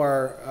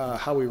know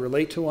how we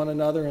relate to one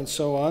another, and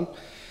so on.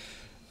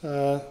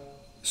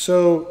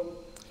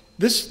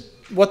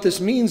 What this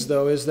means,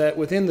 though, is that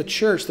within the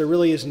church there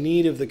really is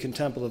need of the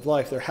contemplative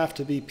life. There have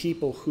to be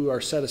people who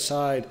are set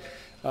aside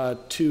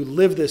to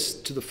live this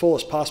to the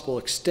fullest possible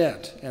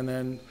extent, and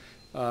then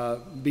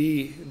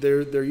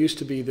there used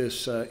to be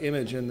this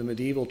image in the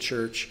medieval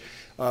church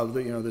of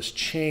this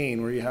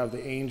chain where you have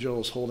the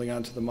angels holding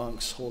on to the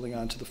monks, holding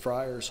on to the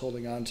friars,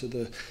 holding on to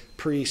the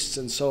priests,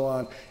 and so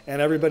on,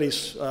 and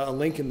everybody's a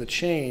link in the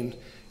chain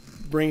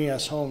bringing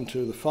us home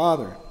to the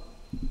Father.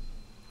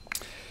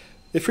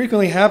 It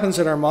frequently happens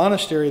at our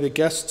monastery that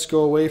guests go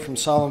away from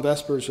solemn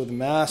vespers or the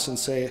Mass and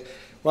say,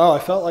 wow, I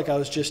felt like I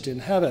was just in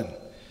heaven.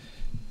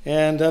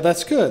 And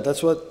that's good.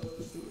 That's what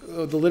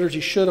the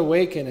liturgy should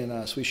awaken in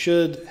us. We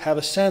should have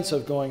a sense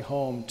of going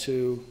home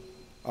to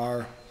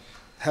our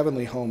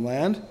heavenly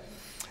homeland.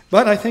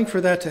 But I think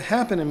for that to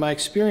happen, in my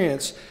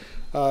experience,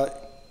 it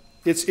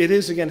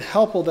is again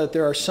helpful that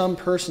there are some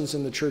persons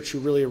in the church who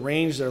really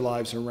arrange their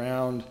lives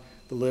around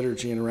the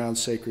liturgy and around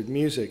sacred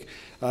music.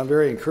 I'm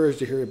very encouraged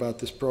to hear about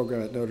this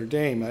program at Notre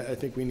Dame. I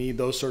think we need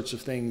those sorts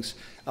of things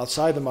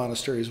outside the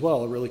monastery as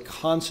well, a really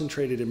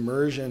concentrated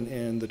immersion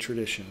in the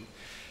tradition,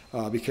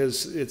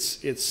 because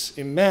it's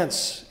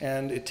immense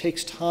and it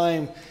takes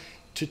time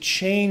to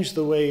change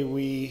the way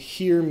we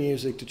hear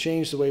music, to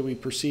change the way we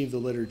perceive the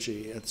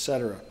liturgy,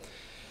 etc.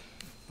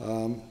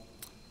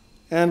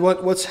 And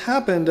what's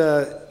happened,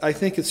 I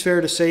think it's fair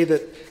to say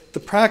that the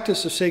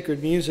practice of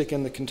sacred music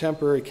in the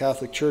contemporary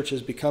Catholic Church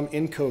has become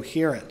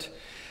incoherent.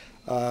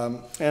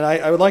 And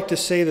I would like to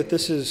say that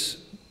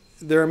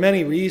there are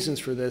many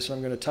reasons for this.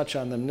 I'm going to touch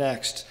on them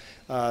next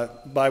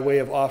by way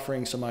of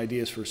offering some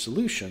ideas for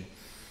solution.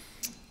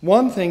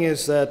 One thing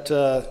is that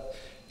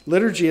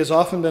liturgy has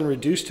often been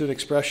reduced to an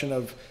expression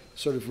of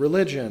sort of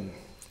religion,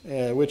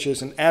 which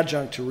is an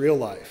adjunct to real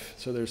life.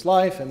 So there's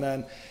life, and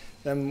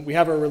then we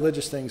have our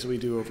religious things that we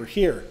do over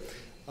here.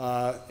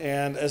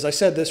 And as I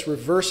said, this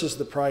reverses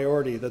the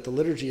priority that the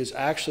liturgy is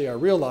actually our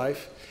real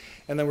life,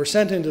 and then we're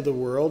sent into the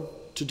world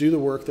to do the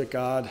work that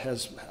God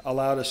has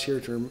allowed us here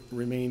to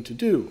remain to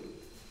do.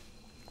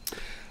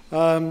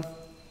 And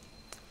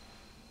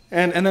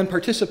then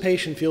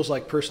participation feels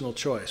like personal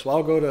choice. Well,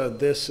 I'll go to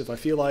this if I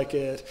feel like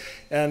it.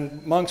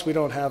 And monks, we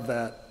don't have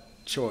that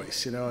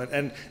choice,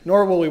 and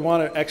nor will we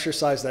want to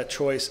exercise that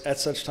choice at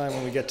such time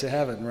when we get to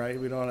heaven, right?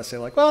 We don't want to say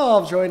like, well,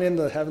 I'll join in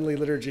the heavenly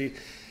liturgy,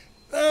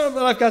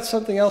 but I've got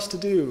something else to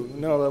do.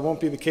 No, that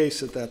won't be the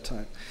case at that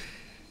time.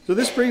 So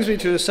this brings me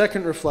to a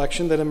second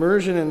reflection, that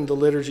immersion in the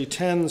liturgy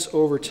tends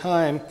over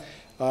time,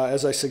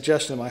 as I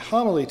suggested in my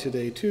homily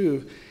today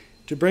too,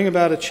 to bring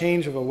about a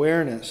change of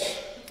awareness.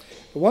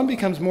 One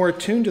becomes more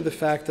attuned to the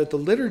fact that the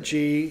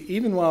liturgy,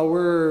 even while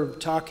we're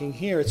talking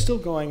here, it's still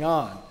going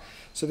on.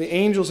 So the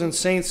angels and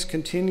saints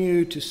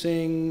continue to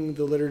sing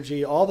the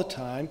liturgy all the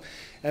time.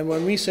 And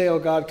when we say, oh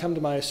God, come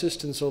to my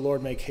assistance, O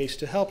Lord, make haste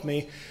to help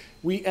me,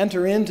 we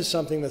enter into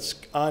something that's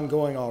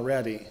ongoing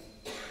already.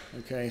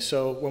 Okay,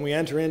 so when we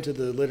enter into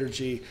the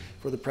liturgy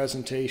for the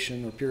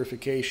presentation or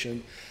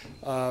purification,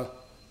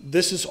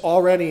 this is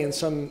already in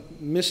some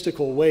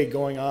mystical way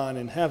going on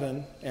in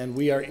heaven, and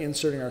we are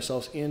inserting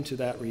ourselves into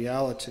that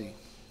reality.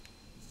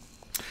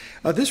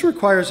 This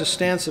requires a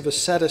stance of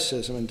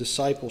asceticism and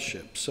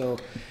discipleship. So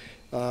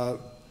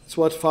it's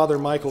what Father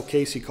Michael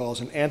Casey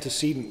calls an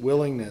antecedent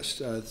willingness.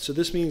 So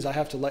this means I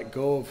have to let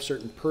go of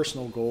certain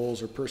personal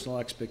goals or personal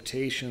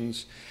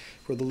expectations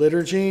for the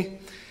liturgy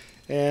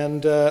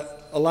and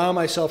allow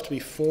myself to be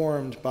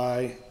formed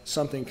by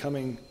something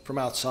coming from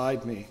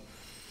outside me.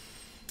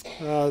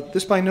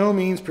 This by no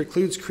means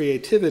precludes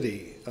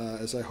creativity,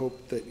 as I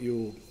hope that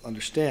you'll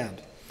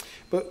understand.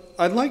 But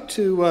I'd like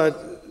to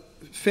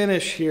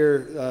finish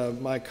here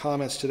my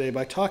comments today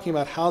by talking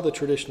about how the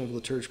tradition of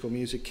liturgical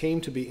music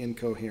came to be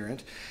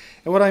incoherent.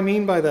 And what I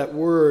mean by that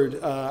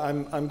word,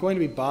 I'm going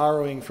to be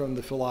borrowing from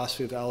the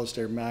philosophy of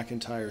Alasdair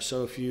MacIntyre.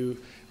 So if you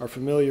are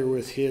familiar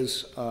with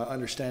his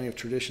understanding of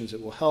traditions,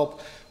 it will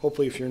help.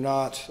 Hopefully, if you're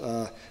not,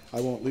 I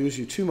won't lose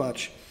you too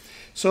much.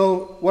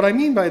 So what I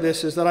mean by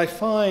this is that I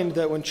find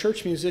that when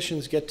church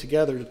musicians get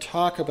together to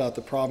talk about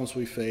the problems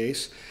we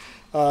face,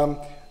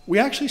 we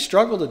actually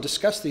struggle to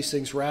discuss these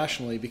things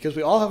rationally because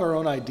we all have our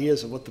own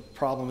ideas of what the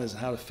problem is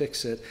and how to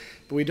fix it,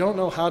 but we don't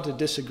know how to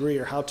disagree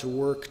or how to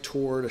work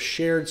toward a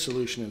shared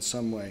solution in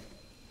some way.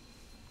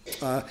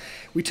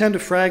 We tend to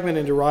fragment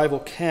into rival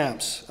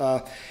camps.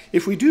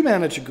 If we do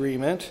manage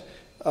agreement,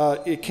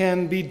 it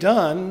can be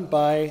done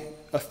by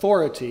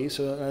authority,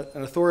 so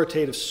an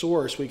authoritative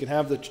source. We can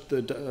have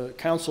the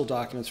council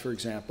documents, for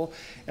example,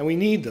 and we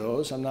need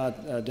those. I'm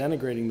not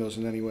denigrating those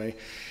in any way.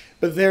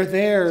 But they're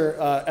there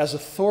as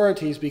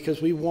authorities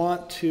because we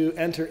want to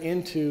enter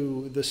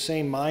into the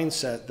same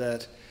mindset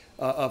that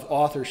of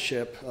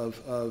authorship,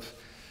 of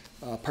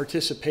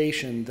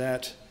participation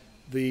that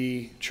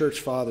the church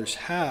fathers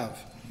have.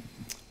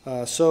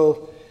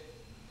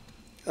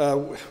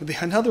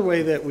 Another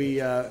way that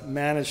we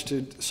manage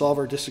to solve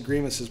our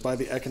disagreements is by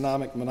the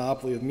economic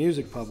monopoly of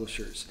music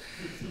publishers,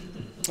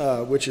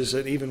 which is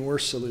an even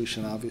worse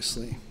solution,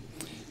 obviously.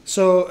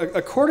 So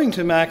according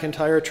to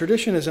McIntyre,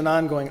 tradition is an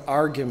ongoing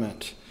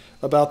argument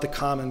about the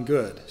common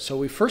good. So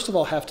we first of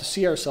all have to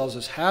see ourselves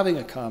as having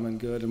a common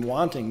good and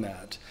wanting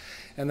that,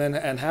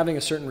 and having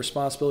a certain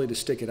responsibility to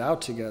stick it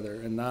out together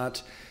and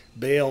not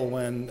bail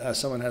when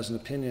someone has an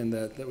opinion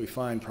that we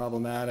find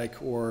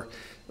problematic or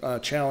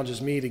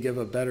challenges me to give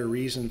a better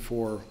reason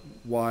for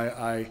why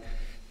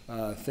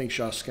I think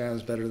Josquin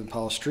is better than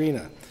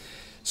Palestrina.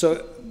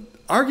 So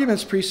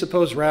arguments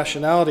presuppose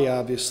rationality,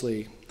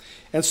 obviously.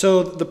 And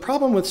so the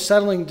problem with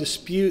settling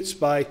disputes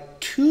by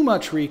too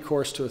much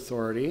recourse to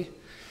authority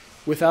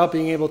without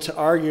being able to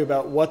argue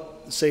about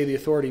what, say, the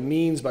authority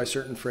means by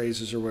certain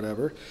phrases or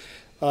whatever,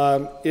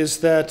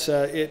 is that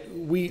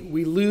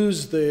we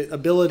lose the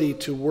ability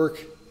to work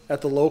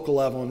at the local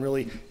level and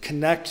really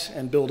connect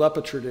and build up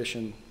a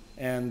tradition.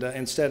 And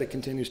instead it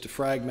continues to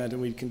fragment,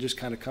 and we can just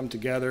kind of come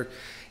together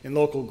in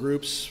local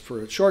groups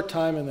for a short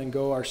time and then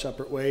go our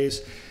separate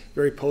ways.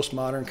 Very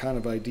postmodern kind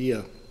of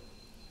idea.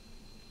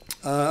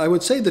 I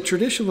would say the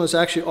tradition was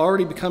actually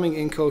already becoming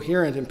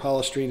incoherent in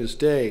Palestrina's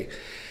day.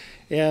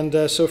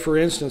 And so, for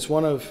instance,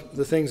 one of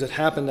the things that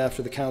happened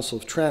after the Council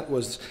of Trent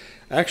was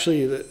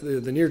actually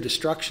the near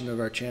destruction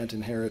of our chant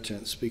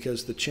inheritance,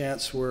 because the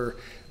chants were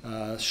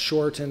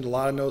shortened, a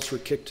lot of notes were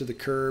kicked to the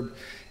curb,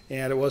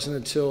 and it wasn't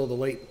until the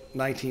late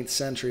 19th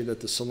century that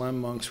the Solemn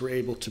monks were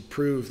able to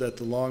prove that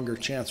the longer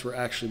chants were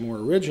actually more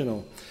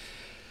original.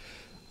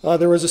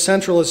 There was a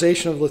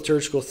centralization of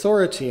liturgical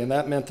authority, and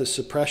that meant the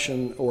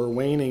suppression or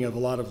waning of a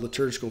lot of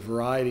liturgical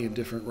variety and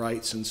different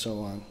rites and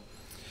so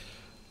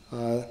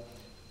on.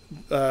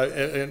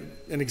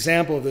 An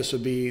example of this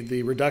would be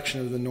the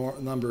reduction of the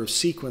number of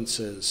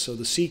sequences. So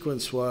the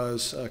sequence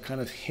was a kind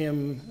of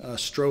hymn,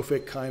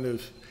 strophic kind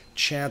of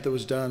chant that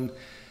was done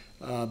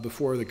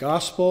before the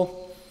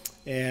gospel.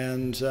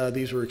 And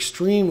these were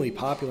extremely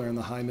popular in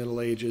the High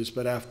Middle Ages,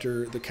 but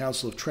after the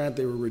Council of Trent,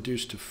 they were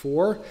reduced to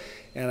 4.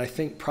 And I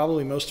think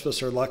probably most of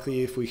us are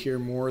lucky if we hear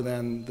more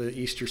than the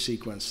Easter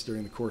sequence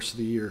during the course of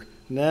the year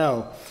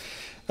now.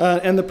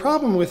 And the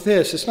problem with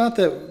this, it's not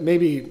that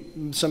maybe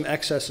some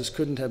excesses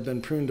couldn't have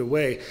been pruned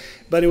away,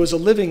 but it was a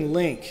living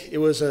link. It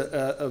was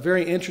a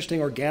very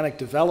interesting organic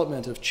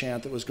development of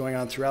chant that was going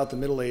on throughout the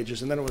Middle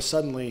Ages, and then it was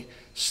suddenly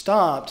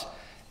stopped,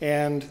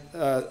 and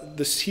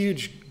this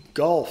huge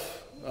gulf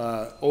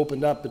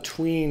opened up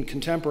between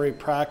contemporary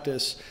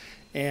practice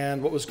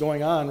and what was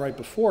going on right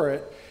before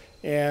it.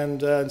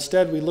 And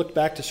instead we looked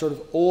back to sort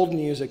of old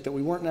music that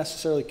we weren't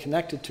necessarily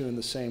connected to in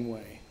the same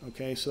way.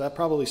 Okay, so that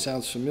probably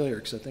sounds familiar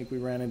because I think we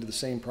ran into the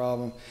same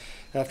problem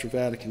after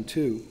Vatican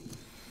II.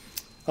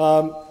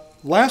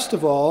 Last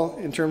of all,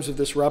 in terms of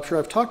this rupture,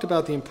 I've talked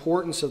about the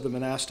importance of the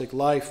monastic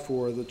life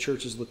for the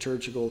church's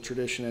liturgical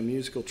tradition and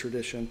musical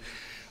tradition.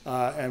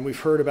 And we've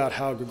heard about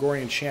how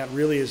Gregorian chant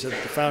really is at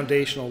the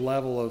foundational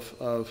level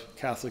of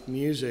Catholic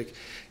music.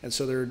 And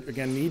so there,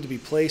 again, need to be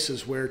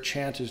places where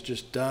chant is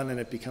just done and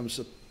it becomes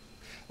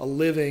a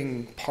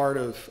living part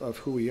of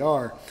who we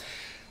are.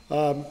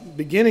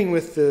 Beginning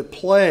with the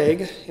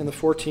plague in the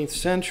 14th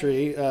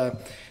century,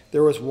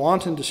 there was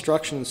wanton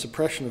destruction and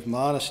suppression of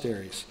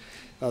monasteries.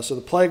 So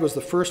the plague was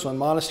the first one.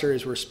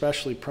 Monasteries were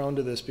especially prone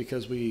to this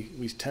because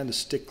we tend to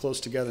stick close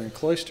together in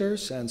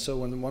cloisters, and so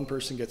when one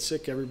person gets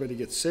sick, everybody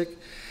gets sick.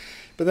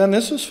 But then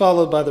this was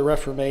followed by the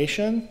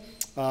Reformation,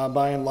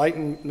 by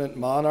Enlightenment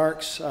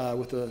monarchs,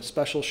 with a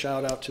special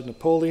shout out to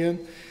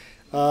Napoleon.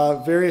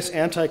 Various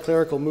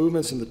anti-clerical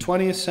movements in the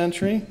 20th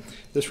century.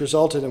 This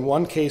resulted in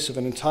one case of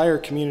an entire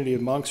community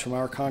of monks from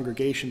our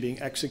congregation being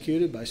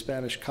executed by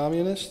Spanish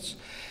communists.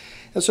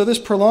 And so this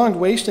prolonged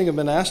wasting of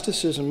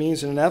monasticism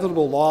means an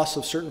inevitable loss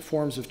of certain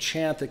forms of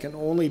chant that can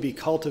only be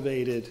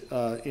cultivated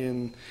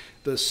in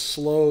the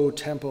slow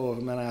tempo of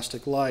a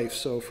monastic life.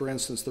 So for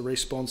instance, the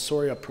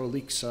responsoria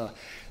prolixa,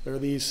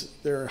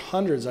 there are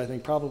hundreds, I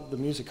think, probably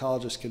the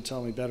musicologists can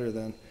tell me better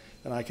than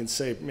I can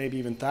say, maybe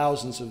even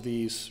thousands of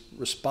these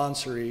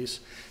responsories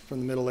from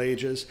the Middle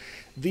Ages.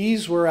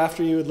 These were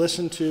after you would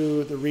listen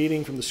to the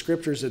reading from the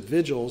scriptures at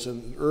vigils,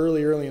 and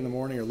early in the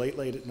morning or late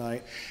at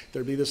night,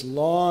 there'd be this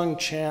long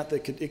chant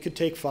that could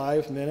take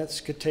 5 minutes,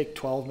 could take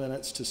 12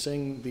 minutes to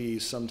sing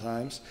these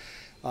sometimes.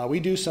 We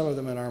do some of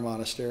them in our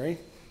monastery.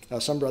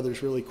 Some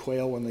brothers really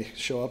quail when they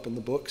show up in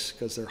the books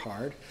because they're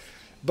hard.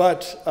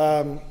 But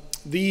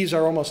these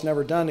are almost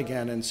never done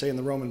again, and say in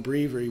the Roman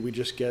Breviary we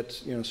just get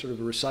sort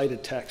of a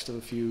recited text of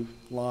a few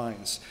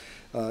lines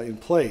in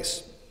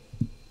place.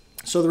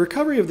 So the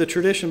recovery of the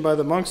tradition by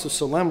the monks of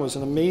Salem was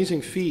an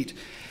amazing feat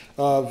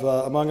of,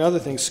 among other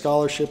things,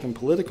 scholarship and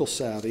political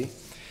savvy.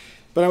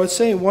 But I would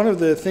say one of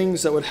the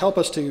things that would help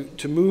us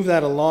to move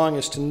that along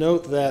is to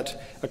note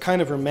that a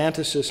kind of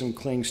romanticism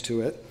clings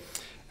to it.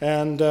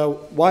 And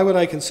why would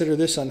I consider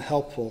this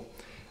unhelpful?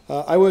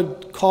 I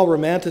would call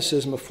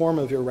romanticism a form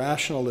of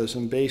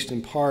irrationalism based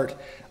in part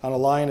on a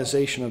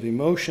lionization of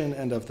emotion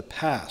and of the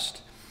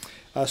past.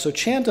 So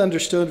chant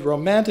understood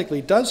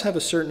romantically does have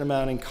a certain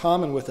amount in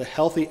common with a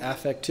healthy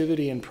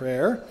affectivity in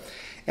prayer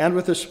and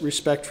with a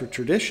respect for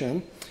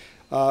tradition,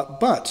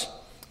 but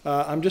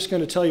I'm just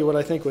going to tell you what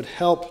I think would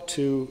help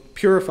to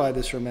purify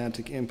this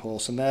romantic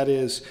impulse, and that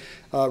is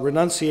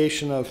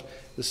renunciation of,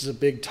 this is a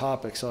big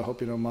topic, so I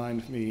hope you don't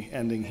mind me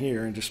ending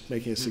here and just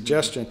making a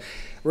suggestion,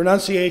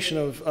 renunciation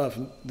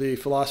of the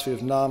philosophy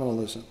of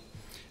nominalism.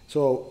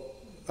 So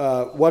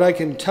what I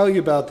can tell you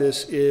about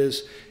this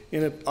is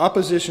in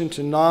opposition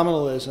to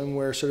nominalism,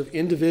 where sort of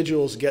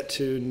individuals get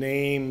to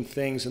name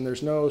things and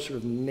there's no sort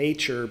of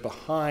nature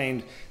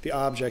behind the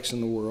objects in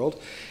the world,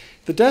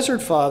 the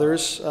Desert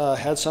Fathers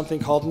had something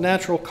called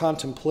natural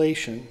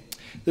contemplation.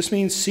 This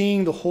means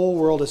seeing the whole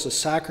world as a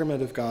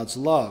sacrament of God's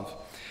love.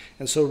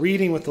 And so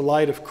reading with the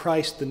light of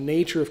Christ the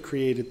nature of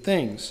created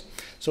things.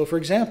 So for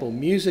example,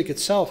 music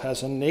itself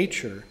has a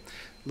nature.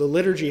 The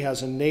liturgy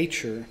has a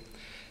nature.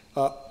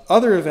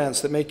 Other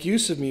events that make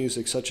use of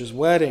music, such as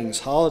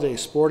weddings,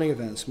 holidays, sporting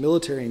events,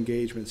 military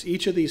engagements,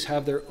 each of these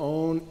have their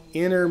own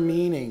inner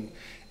meaning.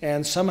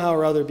 And somehow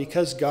or other,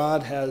 because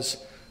God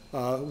has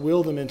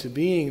willed them into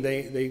being,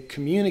 they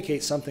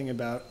communicate something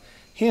about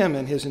Him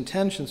and His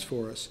intentions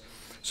for us.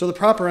 So the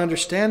proper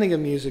understanding of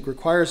music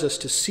requires us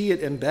to see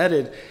it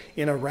embedded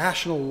in a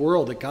rational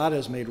world that God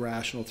has made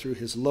rational through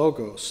His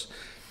logos.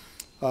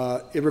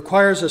 It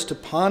requires us to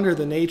ponder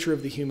the nature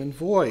of the human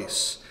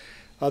voice,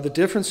 the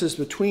differences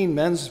between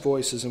men's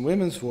voices and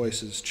women's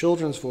voices,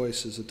 children's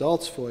voices,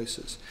 adults'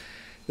 voices.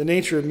 The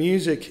nature of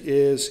music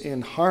is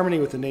in harmony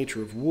with the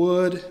nature of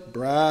wood,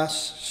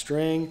 brass,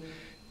 string,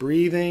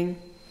 breathing,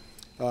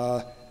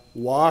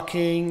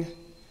 walking,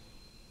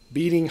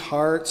 beating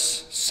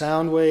hearts,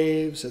 sound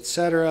waves,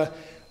 etc.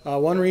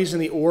 One reason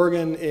the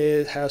organ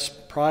has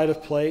pride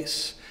of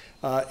place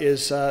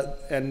is,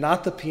 and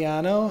not the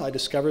piano. I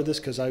discovered this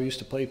because I used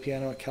to play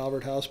piano at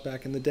Calvert House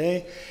back in the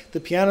day. The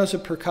piano is a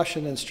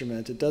percussion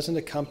instrument. It doesn't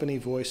accompany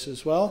voice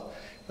as well.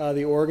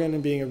 The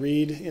organ, being a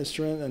reed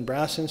instrument and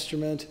brass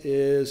instrument,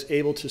 is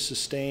able to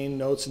sustain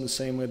notes in the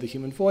same way the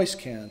human voice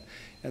can.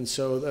 And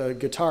so the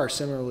guitar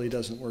similarly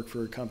doesn't work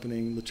for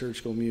accompanying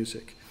liturgical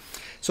music.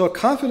 So a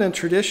confident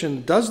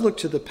tradition does look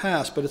to the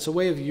past, but it's a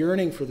way of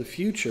yearning for the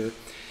future.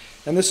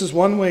 And this is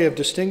one way of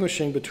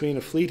distinguishing between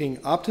a fleeting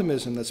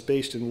optimism that's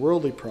based in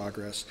worldly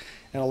progress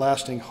and a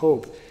lasting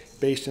hope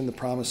based in the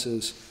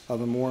promises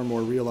of a more and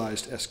more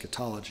realized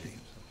eschatology.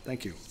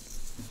 Thank you.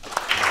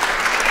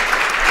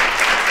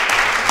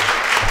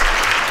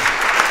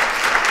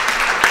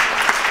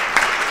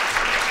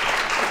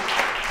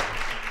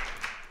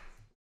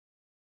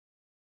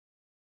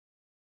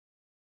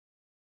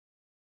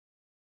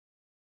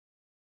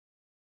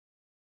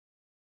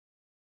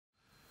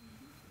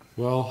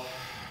 Well,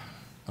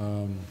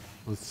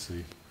 let's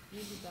see.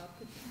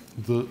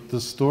 The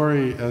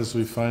story, as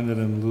we find it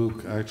in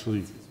Luke,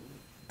 actually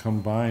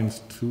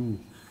combines two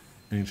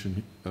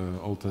ancient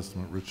Old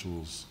Testament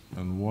rituals,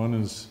 and one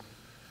is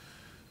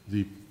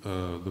the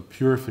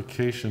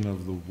purification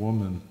of the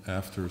woman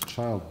after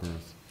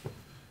childbirth,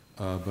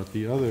 but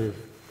the other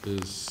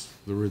is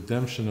the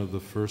redemption of the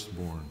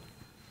firstborn,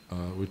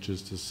 which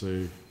is to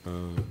say,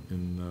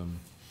 in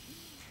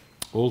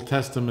Old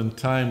Testament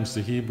times,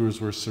 the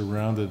Hebrews were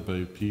surrounded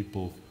by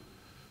people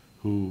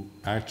who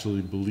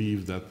actually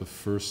believed that the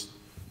first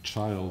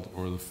child,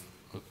 or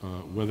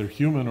whether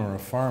human or a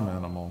farm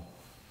animal,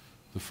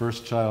 the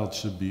first child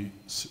should be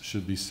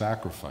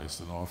sacrificed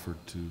and offered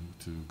to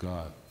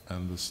God.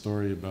 And the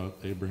story about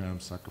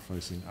Abraham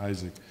sacrificing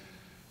Isaac,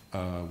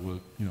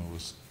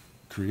 was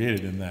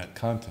created in that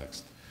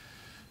context.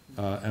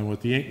 And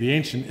what the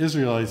ancient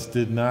Israelites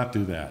did not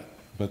do that,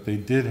 but they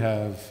did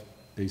have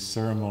a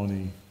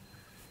ceremony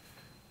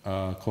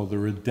called the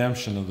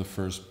redemption of the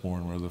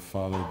firstborn, where the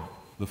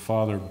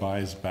father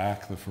buys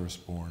back the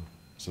firstborn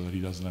so that he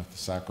doesn't have to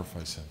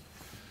sacrifice him.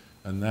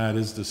 And that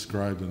is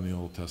described in the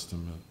Old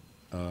Testament.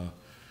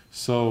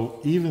 So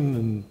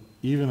even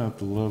at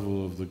the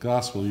level of the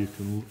gospel,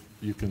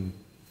 you can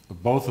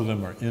both of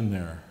them are in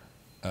there,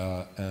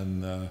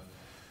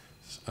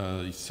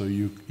 so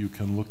you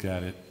can look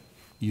at it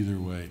either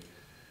way.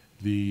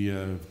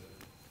 In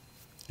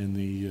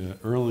the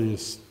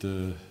earliest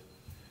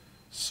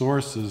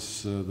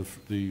sources,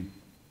 the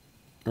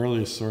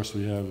earliest source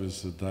we have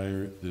is the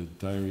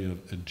diary of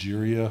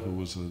Egeria, who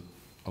was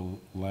a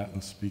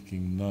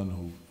Latin-speaking nun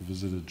who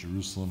visited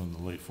Jerusalem in the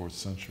late 4th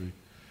century.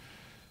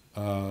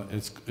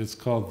 It's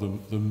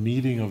called the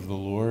meeting of the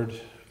Lord,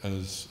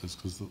 as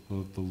because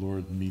the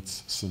Lord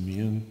meets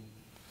Simeon.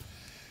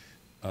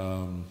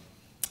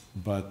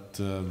 But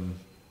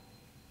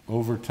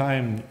over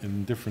time,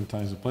 in different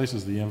times and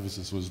places, the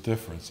emphasis was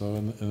different. So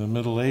in the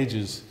Middle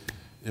Ages,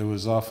 it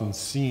was often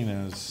seen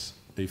as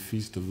a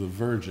feast of the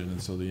Virgin, and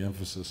so the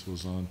emphasis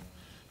was on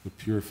the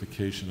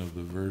purification of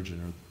the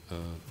Virgin,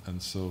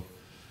 and so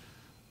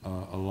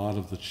a lot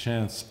of the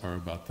chants are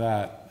about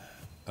that.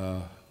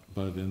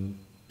 But in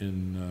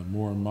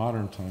more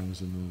modern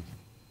times,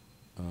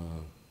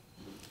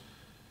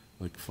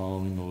 like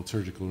following the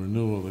liturgical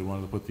renewal, they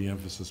wanted to put the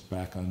emphasis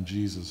back on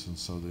Jesus, and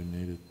so they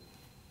made it.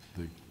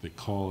 They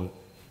call it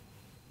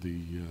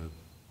the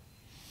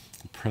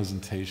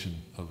presentation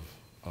of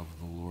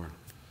the Lord.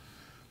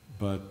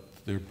 But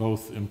they're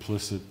both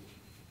implicit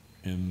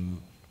in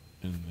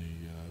the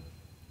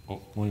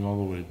going all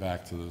the way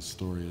back to the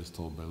story as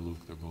told by Luke.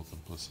 They're both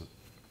implicit.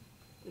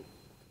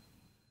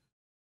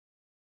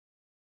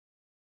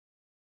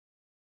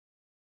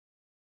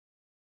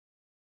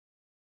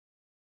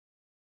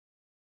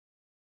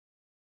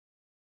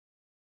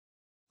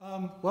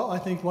 Well, I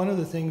think one of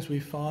the things we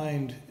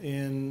find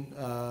in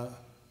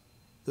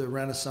the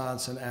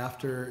Renaissance and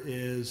after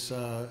is,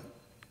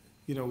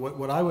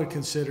 what I would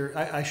consider,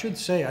 I should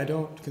say I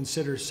don't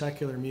consider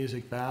secular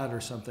music bad or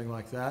something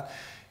like that.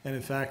 And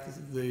in fact,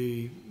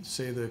 the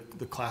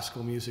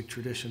classical music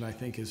tradition, I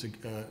think, is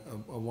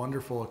a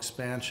wonderful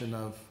expansion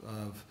of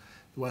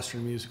the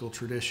Western musical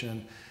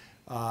tradition.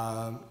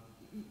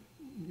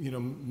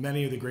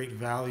 Many of the great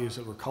values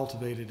that were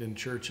cultivated in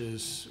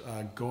churches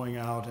going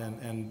out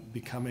and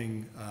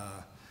becoming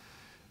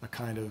a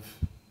kind of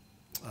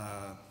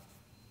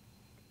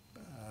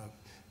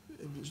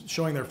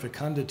showing their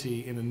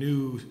fecundity in a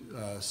new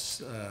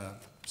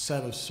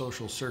set of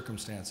social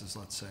circumstances,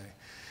 let's say.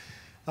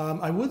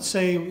 I would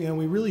say,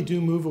 we really do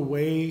move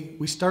away.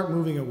 We start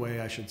moving away,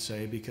 I should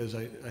say, because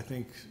I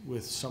think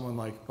with someone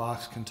like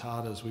Bach's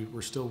cantatas,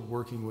 we're still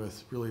working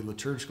with really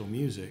liturgical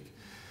music.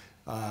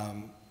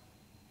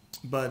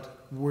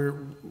 But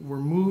we're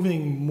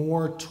moving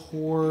more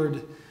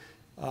toward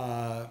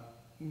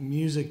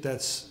music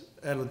that's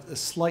at a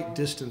slight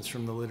distance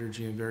from the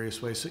liturgy in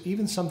various ways. So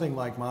even something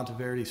like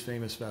Monteverdi's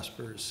famous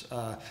Vespers,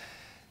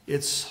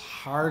 it's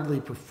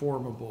hardly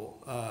performable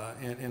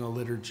in a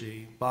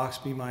liturgy. Bach's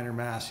B minor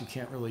Mass you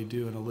can't really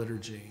do in a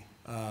liturgy.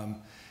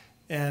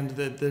 And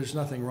that there's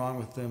nothing wrong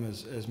with them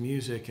as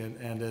music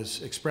and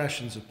as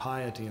expressions of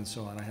piety and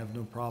so on. I have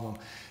no problem.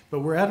 But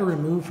we're at a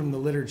remove from the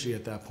liturgy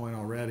at that point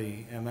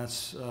already, and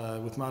that's,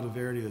 with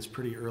Monteverdi, that's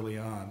pretty early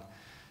on.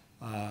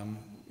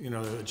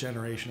 A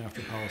generation after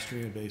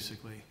Palestrina,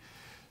 basically.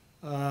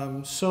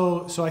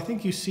 So I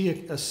think you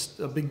see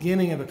a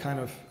beginning of a kind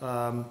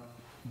of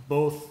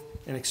both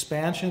an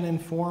expansion in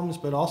forms,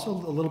 but also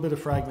a little bit of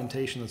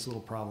fragmentation that's a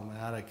little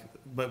problematic.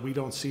 But we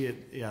don't see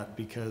it yet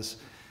because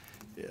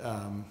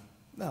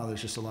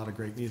there's just a lot of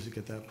great music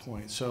at that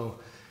point. So,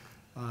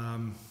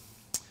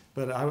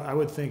 but I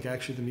would think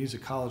actually the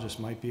musicologist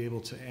might be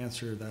able to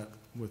answer that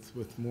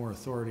with more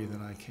authority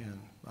than I can.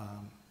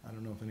 I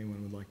don't know if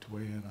anyone would like to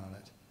weigh in on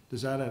it.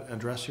 Does that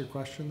address your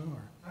question, though?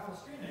 Or?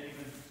 Palestrina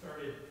even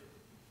started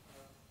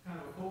kind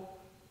of a folk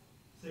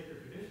sacred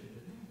tradition,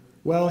 didn't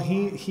he? Well,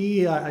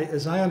 he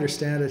as I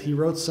understand it, he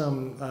wrote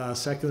some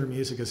secular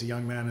music as a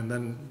young man and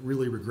then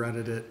really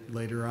regretted it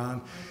later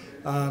on.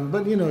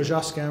 But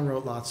Josquin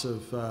wrote lots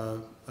of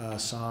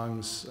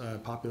songs,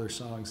 popular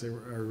songs. They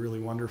are really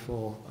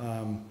wonderful.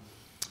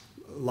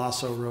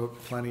 Lasso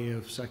wrote plenty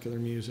of secular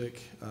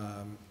music.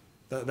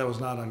 That was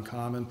not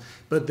uncommon,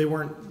 but they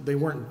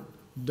weren't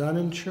done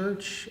in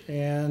church,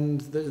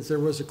 and there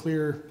were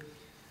clear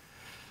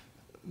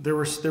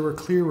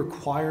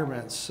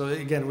requirements. So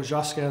again, with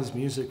Josquin's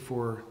music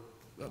for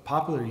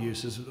popular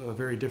use is a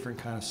very different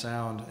kind of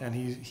sound, and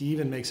he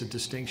even makes a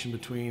distinction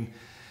between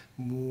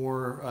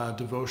more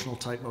devotional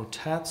type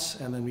motets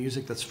and then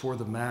music that's for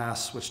the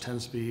Mass, which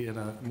tends to be in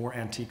a more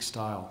antique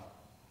style.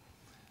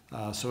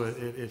 So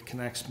it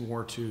connects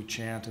more to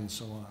chant and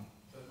so on.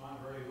 So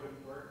Monteverdi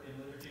wouldn't work in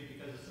liturgy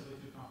because it's simply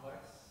too complex?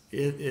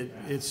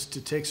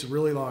 It takes a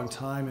really long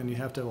time, and you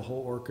have to have a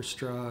whole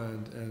orchestra,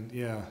 and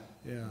yeah.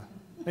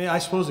 I mean, I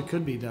suppose it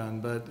could be done,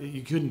 but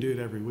you couldn't do it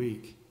every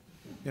week.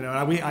 We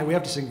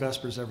have to sing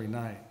Vespers every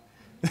night.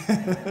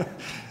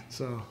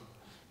 So.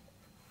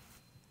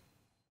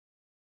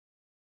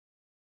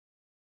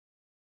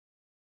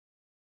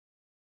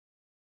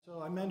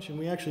 So I mentioned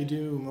we actually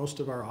do most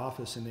of our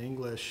office in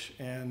English,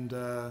 and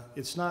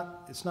it's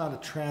not a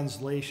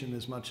translation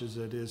as much as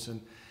it is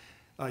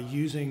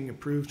using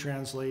approved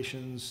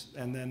translations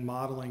and then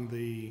modeling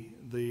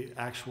the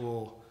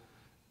actual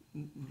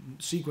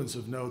sequence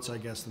of notes, I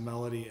guess, the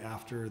melody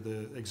after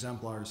the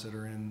exemplars that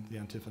are in the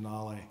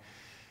Antiphonale.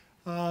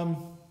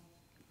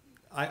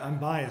 I'm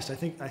biased. I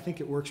think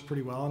it works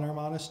pretty well in our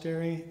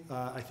monastery.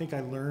 I think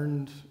I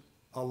learned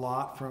a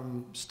lot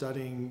from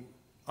studying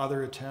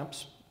other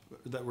attempts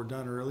that were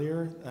done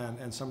earlier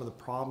and some of the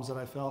problems that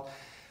I felt.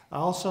 I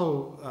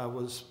also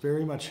was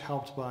very much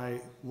helped by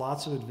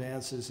lots of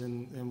advances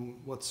in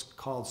what's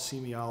called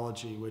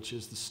semiology, which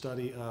is the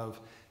study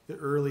of the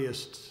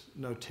earliest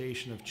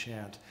notation of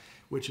chant,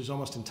 which is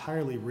almost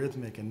entirely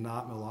rhythmic and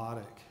not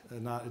melodic.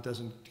 It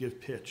doesn't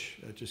give pitch,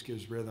 it just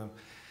gives rhythm.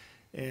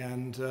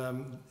 And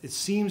it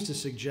seems to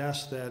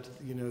suggest that,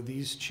 you know,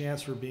 these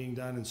chants were being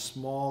done in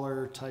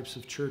smaller types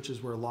of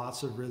churches where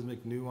lots of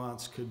rhythmic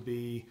nuance could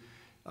be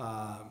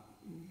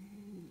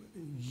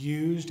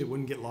used. It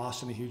wouldn't get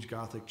lost in a huge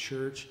Gothic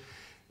church.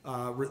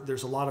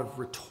 There's a lot of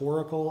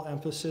rhetorical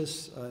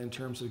emphasis in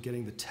terms of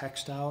getting the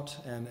text out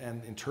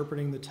and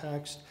interpreting the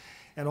text.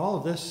 And all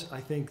of this, I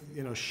think,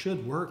 you know,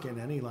 should work in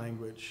any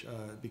language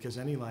because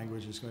any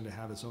language is going to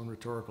have its own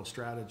rhetorical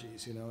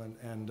strategies, you know,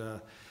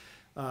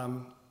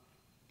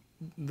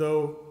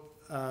 though,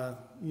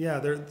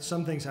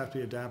 some things have to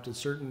be adapted.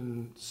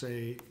 Certain,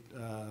 say,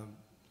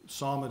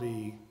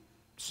 psalmody,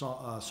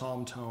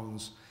 psalm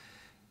tones,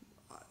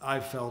 I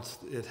felt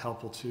it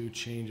helpful to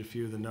change a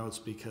few of the notes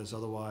because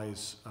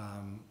otherwise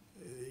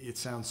it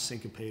sounds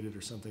syncopated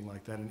or something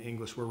like that in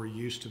English, where we're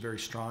used to very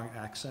strong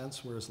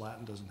accents, whereas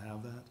Latin doesn't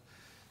have that.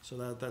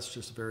 So that's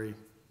just a very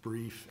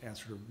brief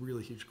answer to a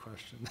really huge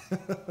question.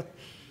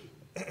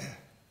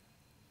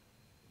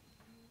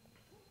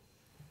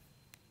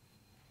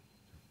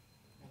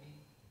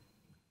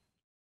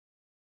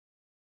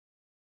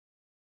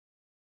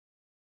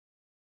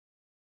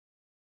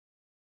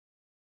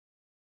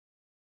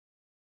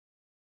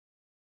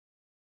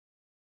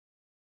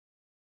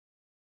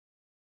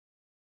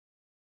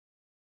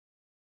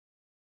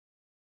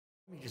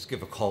 Let me just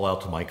give a call out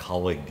to my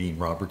colleague, Dean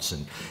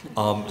Robertson,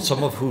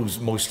 some of whose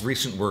most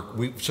recent work,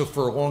 so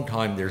for a long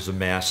time there's a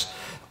mass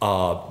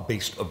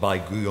based by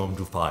Guillaume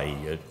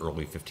Dufay, an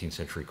early 15th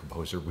century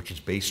composer, which is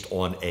based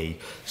on a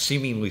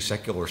seemingly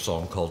secular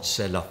song called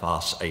C'est la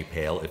face est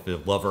pale. If the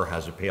lover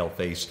has a pale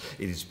face,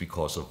 it is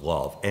because of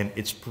love. And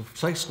it's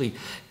precisely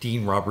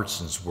Dean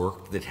Robertson's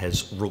work that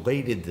has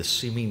related this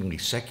seemingly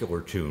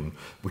secular tune,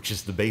 which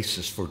is the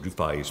basis for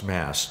Dufay's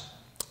mass,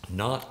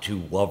 not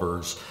to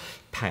lovers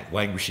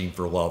languishing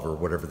for love or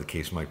whatever the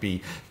case might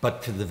be,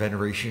 but to the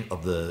veneration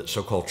of the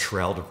so-called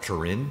Shroud of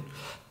Turin,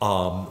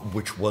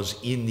 which was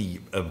in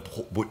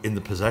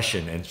the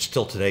possession and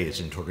still today is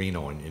in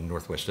Torino in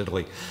northwest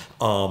Italy,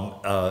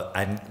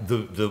 and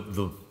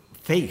the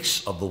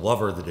face of the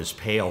lover that is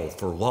pale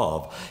for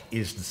love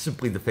is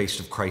simply the face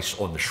of Christ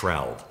on the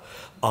shroud.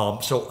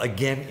 So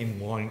again, in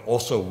line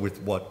also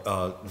with what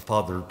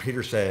Father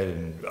Peter said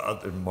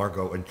and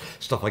Margot and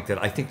stuff like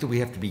that, I think that we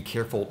have to be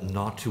careful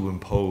not to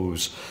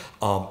impose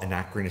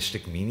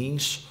anachronistic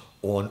meanings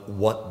on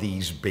what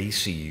these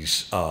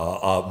bases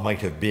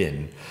might have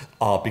been,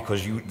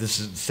 because this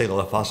is, say,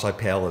 La Face est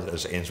pale,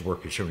 as Anne's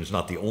work has shown, is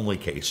not the only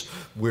case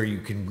where you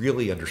can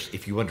really,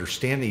 if you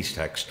understand these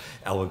texts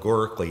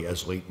allegorically,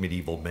 as late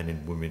medieval men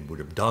and women would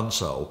have done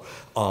so,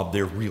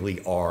 there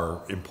really are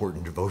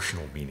important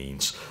devotional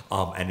meanings,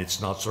 and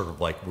it's not sort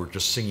of like we're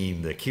just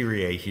singing the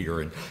Kyrie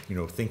here and, you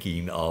know,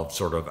 thinking of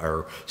sort of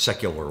our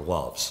secular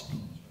loves.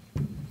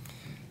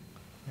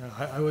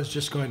 I was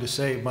just going to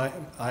say,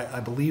 I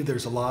believe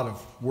there's a lot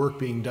of work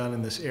being done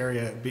in this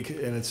area,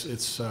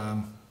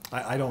 and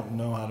I don't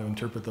know how to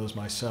interpret those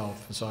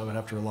myself, so I would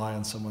have to rely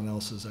on someone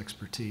else's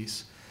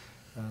expertise.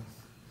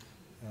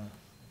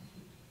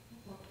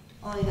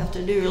 All you have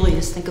to do really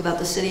is think about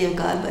The City of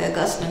God by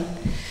Augustine,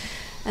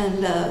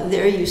 and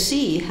there you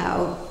see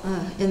how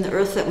in the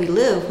earth that we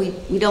live,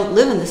 we don't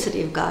live in the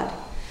city of God.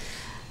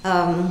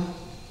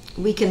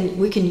 We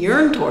can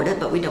yearn toward it,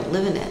 but we don't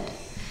live in it.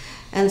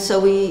 And so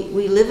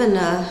we live in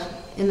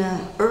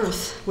a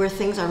earth where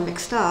things are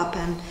mixed up,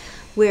 and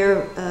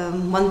where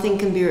one thing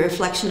can be a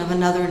reflection of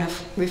another, and a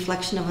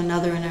reflection of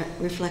another, and a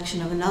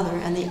reflection of another,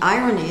 and the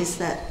ironies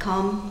that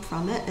come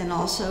from it, and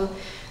also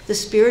the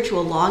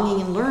spiritual longing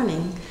and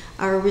learning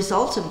are a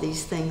result of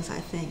these things, I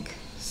think.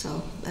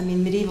 So, I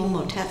mean, medieval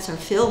motets are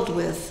filled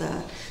with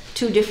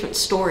two different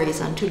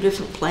stories on two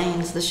different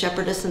planes, the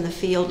shepherdess in the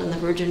field and the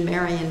Virgin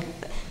Mary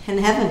in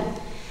heaven.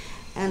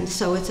 And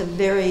so it's a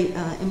very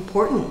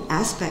important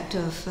aspect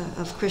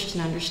of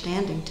Christian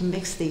understanding to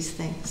mix these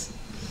things.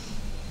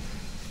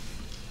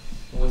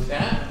 With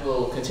that,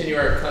 we'll continue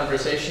our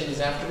conversations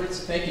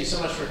afterwards. Thank you so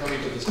much for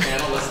coming to this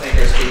panel. Let's thank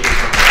our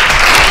speakers.